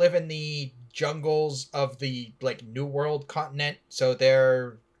folk live in the jungles of the like New World continent, so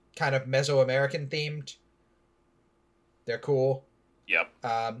they're kind of Mesoamerican themed. They're cool. Yep.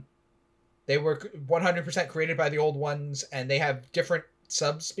 They were 100% created by the old ones, and they have different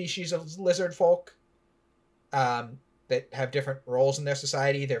subspecies of lizard folk that have different roles in their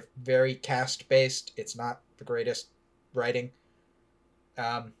society. They're very caste based. It's not the greatest writing.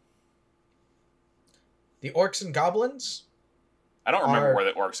 The orcs and goblins. I don't remember where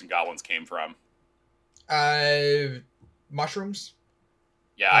the orcs and goblins came from. Mushrooms.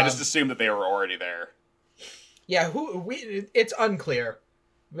 Yeah, I just assumed that they were already there. Yeah, it's unclear.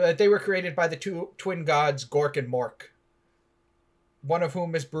 They were created by the two twin gods, Gork and Mork. One of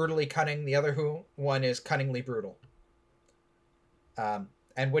whom is brutally cunning, the other one is cunningly brutal.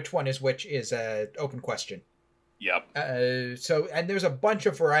 And which one is which is an open question. Yep. And there's a bunch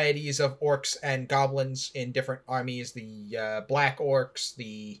of varieties of orcs and goblins in different armies. The black orcs,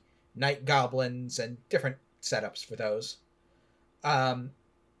 the night goblins, and different setups for those.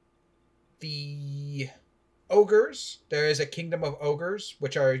 The ogres, there is a kingdom of ogres,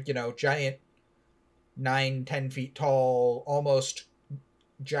 which are, giant 9-10 feet tall, almost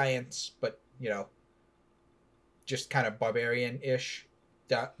giants, but, just kind of barbarian-ish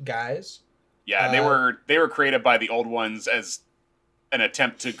guys. Yeah, and they were created by the old ones as an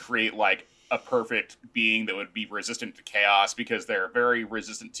attempt to create like a perfect being that would be resistant to chaos, because they're very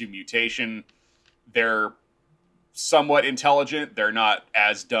resistant to mutation. They're somewhat intelligent. They're not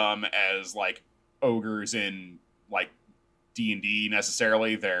as dumb as like ogres in like D&D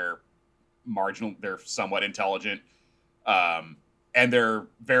necessarily. They're marginal. They're somewhat intelligent. And they're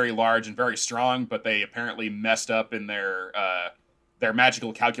very large and very strong, but they apparently messed up in their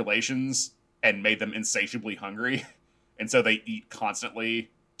magical calculations and made them insatiably hungry. And so they eat constantly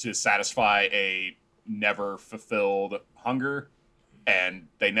to satisfy a never fulfilled hunger. And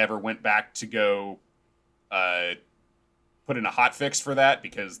they never went back to go put in a hot fix for that,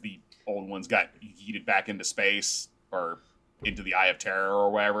 because the old ones got yeeted back into space or into the Eye of Terror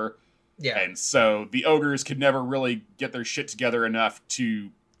or whatever. Yeah. And so the ogres could never really get their shit together enough to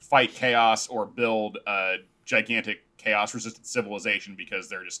fight chaos or build a gigantic chaos-resistant civilization, because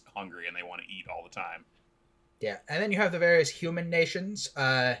they're just hungry and they want to eat all the time. Yeah, and then you have the various human nations.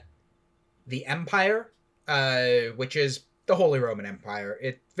 The Empire, which is the Holy Roman Empire.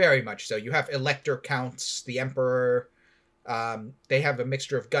 It very much so. You have elector counts, the Emperor. They have a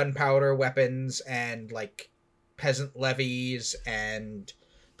mixture of gunpowder weapons and like peasant levies and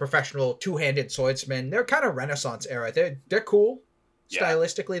professional two-handed swordsmen. They're kind of Renaissance era. They're cool. Yeah.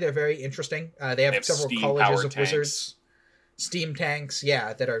 Stylistically, they're very interesting. They have several colleges of wizards. Steam tanks,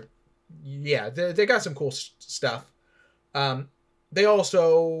 that are... Yeah, they got some cool stuff. They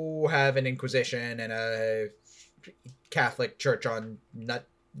also have an Inquisition and a Catholic Church on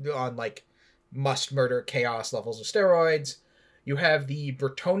like must murder chaos levels of steroids. You have the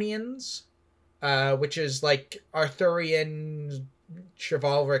Bretonnians, which is like Arthurian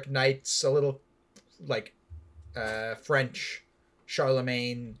chivalric knights, a little like French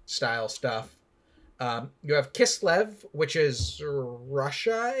Charlemagne style stuff. You have Kislev, which is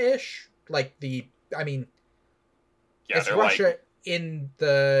Russia-ish. It's Russia like, in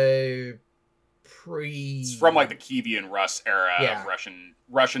the It's from like the Kievan Rus era of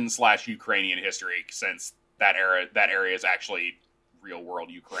Russian/Ukrainian history, since that area is actually real world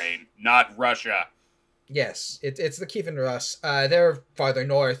Ukraine, not Russia. Yes, it's the Kievan Rus. They're farther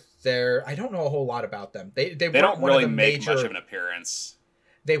north. I don't know a whole lot about them. They don't really make much of an appearance.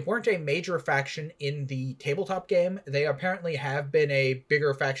 They weren't a major faction in the tabletop game. They apparently have been a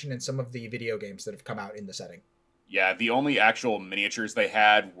bigger faction in some of the video games that have come out in the setting. Yeah, the only actual miniatures they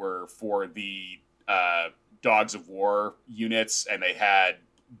had were for the Dogs of War units, and they had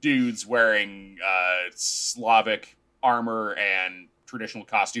dudes wearing Slavic armor and traditional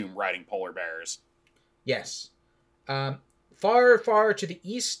costume riding polar bears. Yes. Far, far to the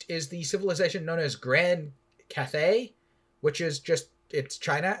east is the civilization known as Grand Cathay, which is it's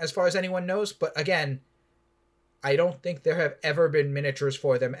China as far as anyone knows. But again, I don't think there have ever been miniatures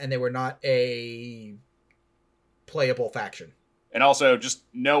for them, and they were not a playable faction. And also, just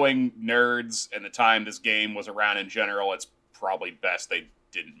knowing nerds and the time this game was around in general, it's probably best they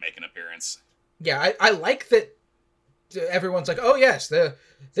didn't make an appearance. Yeah, I like that everyone's like, oh yes,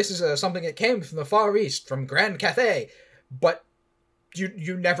 this is something that came from the Far East, from Grand Cathay, but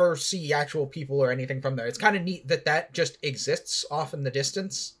you never see actual people or anything from there. It's kind of neat that just exists off in the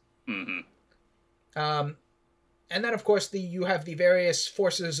distance. Mm-hmm. And then, of course, you have the various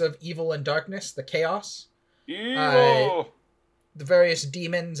forces of evil and darkness, the Chaos. The various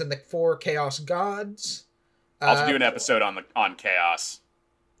demons and the 4 Chaos gods. Also do an episode on Chaos.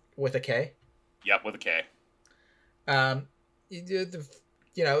 With a K? Yep, with a K.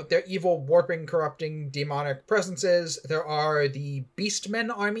 They're evil, warping, corrupting, demonic presences. There are the Beastmen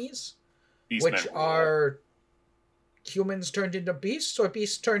armies, which are humans turned into beasts or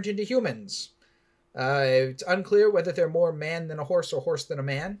beasts turned into humans. It's unclear whether they're more man than a horse or horse than a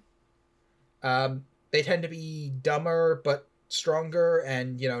man. They tend to be dumber but stronger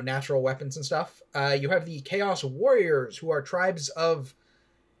and, natural weapons and stuff. You have the Chaos Warriors, who are tribes of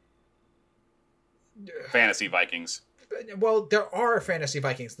fantasy Vikings. Well, there are fantasy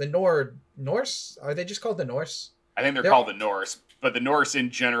Vikings. The Norse? Are they just called the Norse? I think they're called the Norse, but the Norse in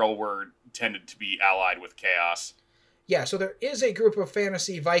general were tended to be allied with Chaos. Yeah, so there is a group of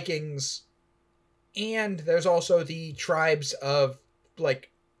fantasy Vikings, and there's also the tribes of,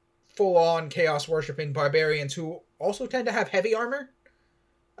 full-on Chaos-worshipping barbarians who also tend to have heavy armor.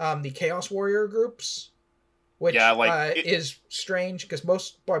 The Chaos Warrior groups, which is strange, because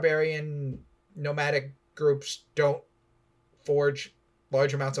most barbarian nomadic groups don't forge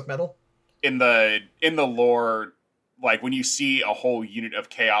large amounts of metal. In the lore, when you see a whole unit of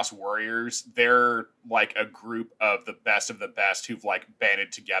Chaos Warriors, they're a group of the best who've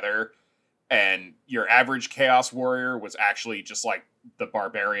banded together. And your average Chaos Warrior was actually just the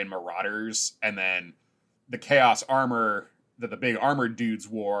barbarian marauders, and then the Chaos armor that the big armored dudes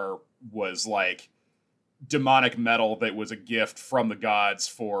wore was demonic metal that was a gift from the gods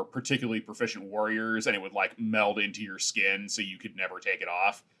for particularly proficient warriors, and it would meld into your skin so you could never take it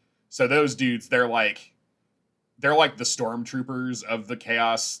off. So those dudes, they're like the stormtroopers of the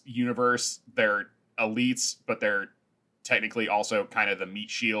Chaos universe. They're elites, but they're technically also kind of the meat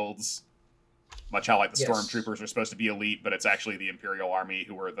shields, much how the stormtroopers are supposed to be elite, but it's actually the Imperial Army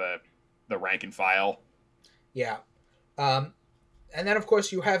who are the rank and file. Yeah. And then, of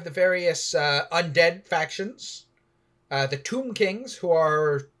course, you have the various undead factions. The Tomb Kings, who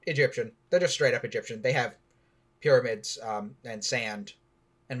are Egyptian. They're just straight up Egyptian. They have pyramids and sand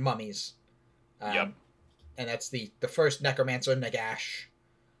and mummies. Yep. And that's the first necromancer, Nagash.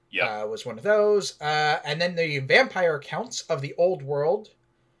 Yep. Was one of those. And then the vampire counts of the old world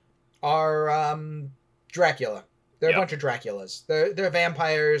are Dracula. They're a bunch of Draculas. They're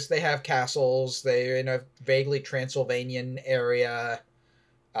vampires. They have castles. They're in a vaguely Transylvanian area.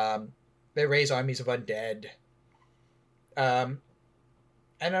 They raise armies of undead. And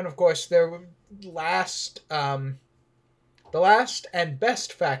then, of course, the last and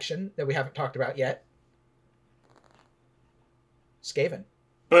best faction that we haven't talked about yet, Skaven.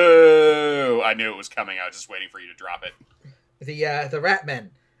 Boo! I knew it was coming. I was just waiting for you to drop it. The Ratmen,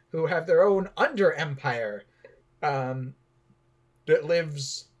 who have their own under-empire that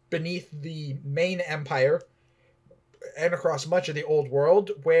lives beneath the main empire and across much of the old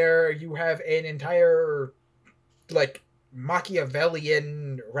world, where you have an entire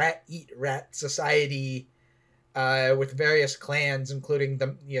Machiavellian rat-eat-rat society with various clans, including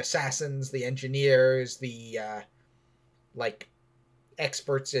the assassins, the engineers, the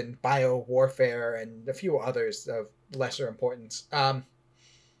experts in bio-warfare, and a few others of lesser importance.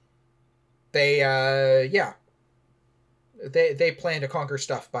 They plan to conquer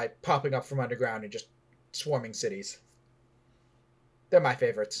stuff by popping up from underground and just swarming cities. They're my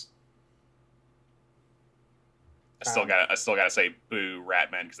favorites. I still gotta say boo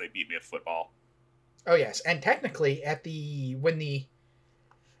Ratmen because they beat me at football. Oh yes, and technically when the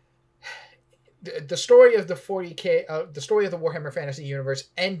story of the 40K, the story of the Warhammer Fantasy Universe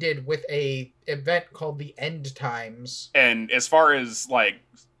ended with a event called the End Times. And as far as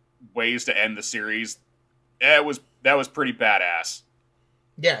ways to end the series, that was pretty badass.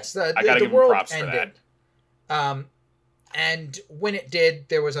 Yes, I gotta give them props for that. And when it did,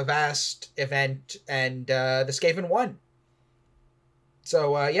 there was a vast event, and the Skaven won.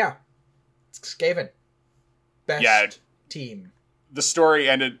 So Skaven, best team. the story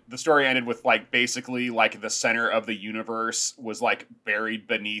ended with like basically like the center of the universe was like buried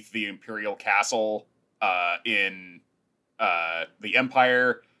beneath the Imperial Castle in the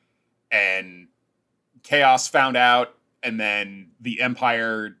Empire, and Chaos found out, and then the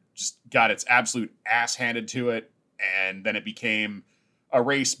Empire just got its absolute ass handed to it, and then it became a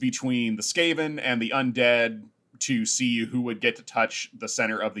race between the Skaven and the undead to see who would get to touch the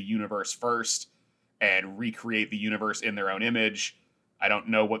center of the universe first and recreate the universe in their own image. I don't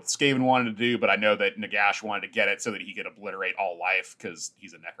know what Skaven wanted to do, but I know that Nagash wanted to get it so that he could obliterate all life because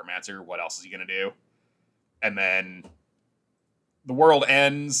he's a necromancer. What else is he going to do? And then the world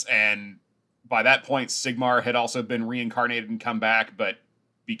ends, and by that point, Sigmar had also been reincarnated and come back, but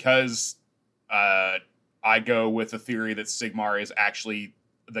because I go with the theory that Sigmar is actually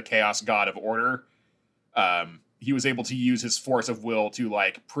the chaos god of order, he was able to use his force of will to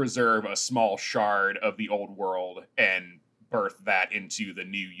like preserve a small shard of the old world and birth that into the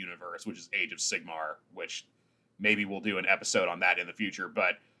new universe, which is Age of Sigmar, which maybe we'll do an episode on that in the future.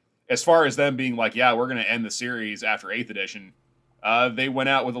 But as far as them being like, yeah, we're going to end the series after 8th edition, they went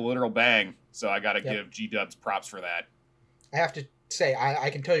out with a literal bang. So I got to give G-Dubs props for that. I have to say, I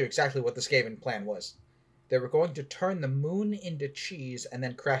can tell you exactly what the Skaven plan was. They were going to turn the moon into cheese and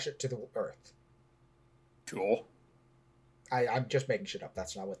then crash it to the Earth. Cool. I'm just making shit up.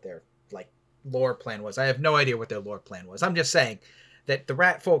 That's not what their lore plan was. I have no idea what their lore plan was. I'm just saying that the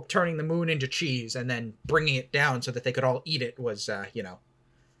rat folk turning the moon into cheese and then bringing it down so that they could all eat it was,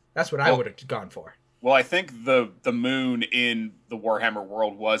 that's what I would have gone for. Well, I think the moon in the Warhammer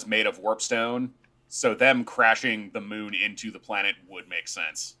world was made of warpstone, so them crashing the moon into the planet would make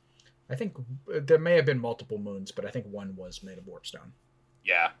sense. I think there may have been multiple moons, but I think one was made of warpstone.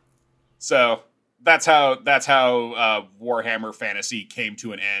 Yeah. So that's how Warhammer Fantasy came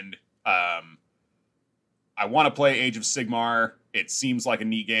to an end. I want to play Age of Sigmar. It seems like a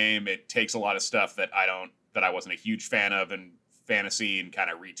neat game. It takes a lot of stuff that I wasn't a huge fan of in Fantasy and kind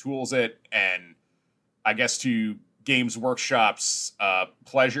of retools it. And I guess to Games Workshop's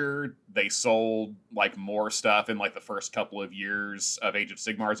pleasure, they sold like more stuff in like the first couple of years of Age of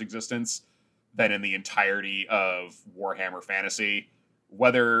Sigmar's existence than in the entirety of Warhammer Fantasy.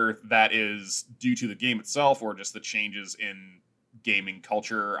 Whether that is due to the game itself or just the changes in gaming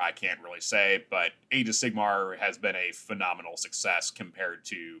culture, I can't really say, but Age of Sigmar has been a phenomenal success compared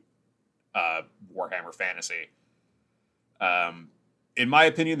to Warhammer Fantasy. In my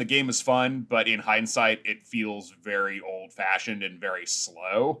opinion, the game is fun, but in hindsight, it feels very old-fashioned and very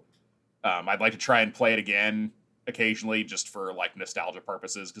slow. I'd like to try and play it again occasionally just for like nostalgia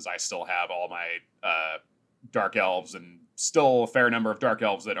purposes, because I still have all my Dark Elves and still a fair number of Dark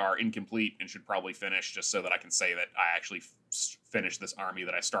Elves that are incomplete and should probably finish, just so that I can say that I actually finished this army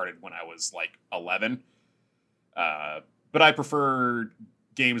that I started when I was like 11. But I prefer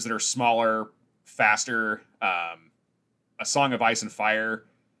games that are smaller, faster. A Song of Ice and Fire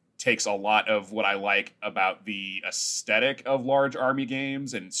takes a lot of what I like about the aesthetic of large army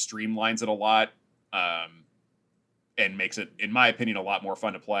games and streamlines it a lot, and makes it, in my opinion, a lot more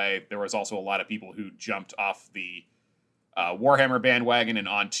fun to play. There was also a lot of people who jumped off the Warhammer bandwagon and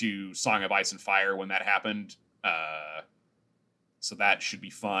onto Song of Ice and Fire when that happened. So that should be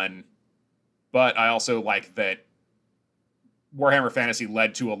fun. But I also like that Warhammer Fantasy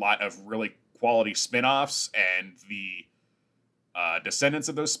led to a lot of really quality spin-offs and the descendants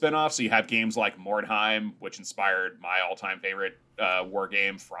of those spin-offs. So you have games like Mordheim, which inspired my all-time favorite war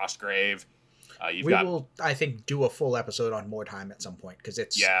game, Frostgrave. We will, I think, do a full episode on Mordheim at some point, because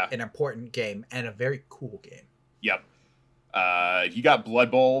it's an important game and a very cool game. Yep. You got Blood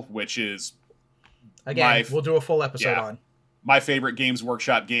Bowl, which is... Again, we'll do a full episode on. My favorite Games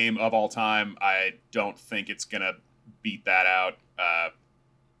Workshop game of all time. I don't think it's going to beat that out.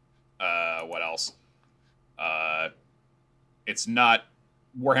 What else? It's not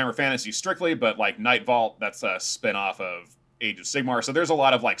Warhammer Fantasy strictly, but like Night Vault, that's a spin-off of Age of Sigmar. So there's a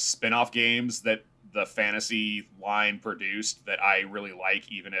lot of like spin-off games that the fantasy line produced that I really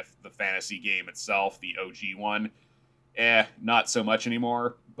like, even if the fantasy game itself, the OG one, not so much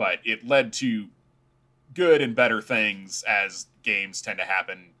anymore. But it led to good and better things, as games tend to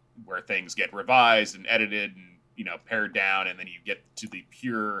happen, where things get revised and edited and, pared down, and then you get to the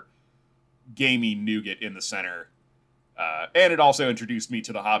pure gamey nougat in the center. And it also introduced me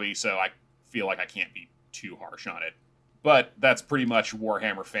to the hobby, so I feel like I can't be too harsh on it. But that's pretty much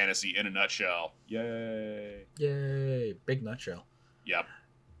Warhammer Fantasy in a nutshell. Yay. Yay. Big nutshell. Yep.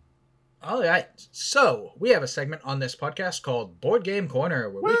 All right. So we have a segment on this podcast called Board Game Corner,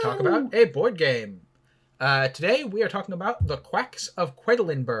 where we talk about a board game. Today we are talking about The Quacks of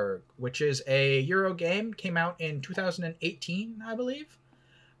Quedlinburg, which is a Euro game. Came out in 2018, I believe.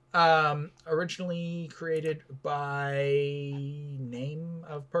 Originally created by name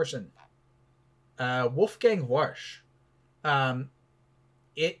of person, Wolfgang Warsch.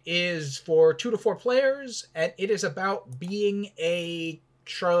 It is for 2 to 4 players, and it is about being a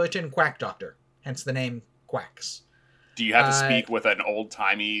charlatan quack doctor, hence the name Quacks. Do you have to speak with an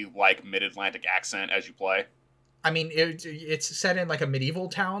old-timey, like, mid-Atlantic accent as you play? I mean, it's set in like a medieval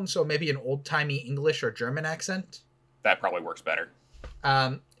town, so maybe an old-timey English or German accent. That probably works better.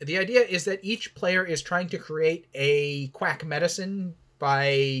 The idea is that each player is trying to create a quack medicine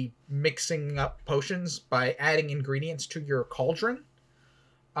by mixing up potions, by adding ingredients to your cauldron.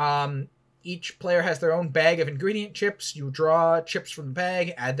 Each player has their own bag of ingredient chips. You draw chips from the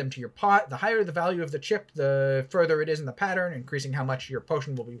bag, add them to your pot. The higher the value of the chip, the further it is in the pattern, increasing how much your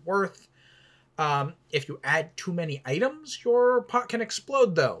potion will be worth. If you add too many items, your pot can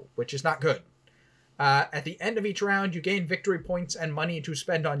explode, though, which is not good. At the end of each round, you gain victory points and money to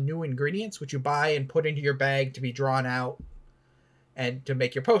spend on new ingredients, which you buy and put into your bag to be drawn out and to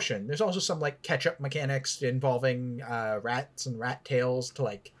make your potion. There's also some like catch-up mechanics involving rats and rat tails to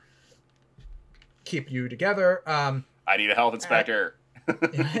like keep you together. I need a health inspector.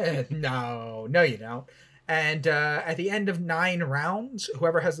 No, you don't. And at the end of 9 rounds,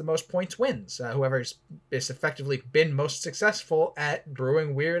 whoever has the most points wins. Whoever's effectively been most successful at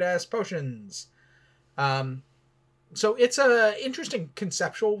brewing weird-ass potions. So it's a interesting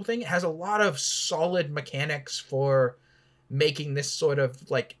conceptual thing. It has a lot of solid mechanics for making this sort of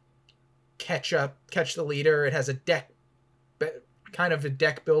like catch the leader. It has a deck, kind of a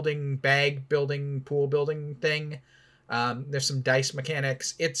deck building, bag building, pool building thing. There's some dice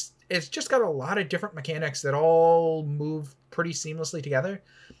mechanics. It's just got a lot of different mechanics that all move pretty seamlessly together.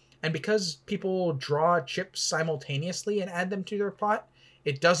 And because people draw chips simultaneously and add them to their pot,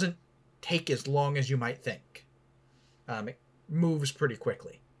 it doesn't take as long as you might think. It moves pretty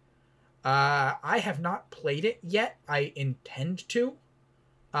quickly. I have not played it yet. I intend to.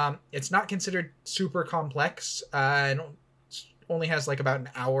 It's not considered super complex. It only has like about an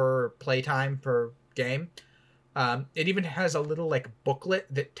hour playtime per game. It even has a little like booklet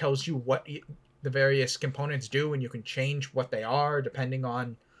that tells you what the various components do, and you can change what they are depending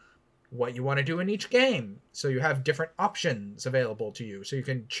on what you want to do in each game. So you have different options available to you, so you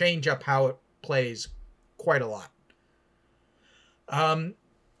can change up how it plays quite a lot. I'm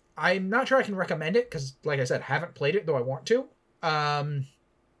not sure I can recommend it because, like I said, haven't played it, though I want to.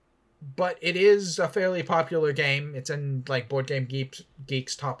 But it is a fairly popular game. It's in like Board Game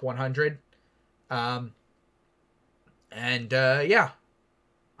Geek's top 100. Yeah,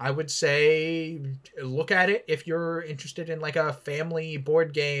 I would say look at it if you're interested in like a family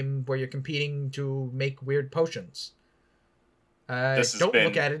board game where you're competing to make weird potions. Don't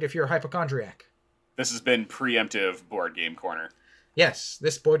look at it if you're a hypochondriac. This has been Preemptive Board Game Corner. Yes,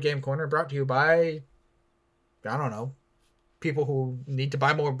 this Board Game Corner brought to you by, I don't know, people who need to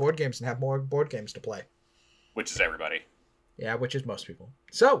buy more board games and have more board games to play. Which is everybody. Yeah, which is most people.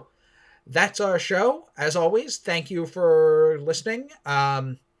 So, that's our show. As always, thank you for listening.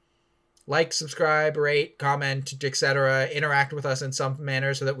 Like, subscribe, rate, comment, etc. Interact with us in some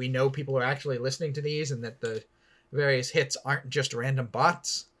manner so that we know people are actually listening to these and that the various hits aren't just random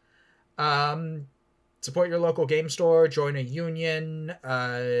bots. Support your local game store, join a union,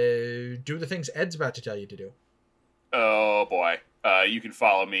 do the things Ed's about to tell you to do. Oh, boy. You can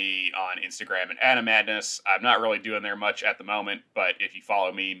follow me on Instagram at Animadness. I'm not really doing there much at the moment, but if you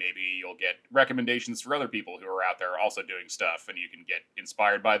follow me, maybe you'll get recommendations for other people who are out there also doing stuff, and you can get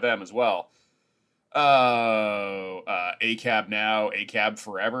inspired by them as well. ACAB now, ACAB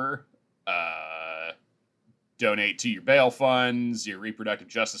forever. Donate to your bail funds, your reproductive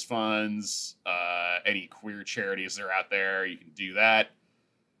justice funds, any queer charities that are out there, you can do that.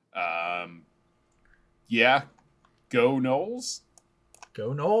 Yeah. Go Knowles?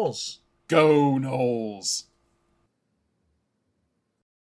 Go Knowles. Go Knowles.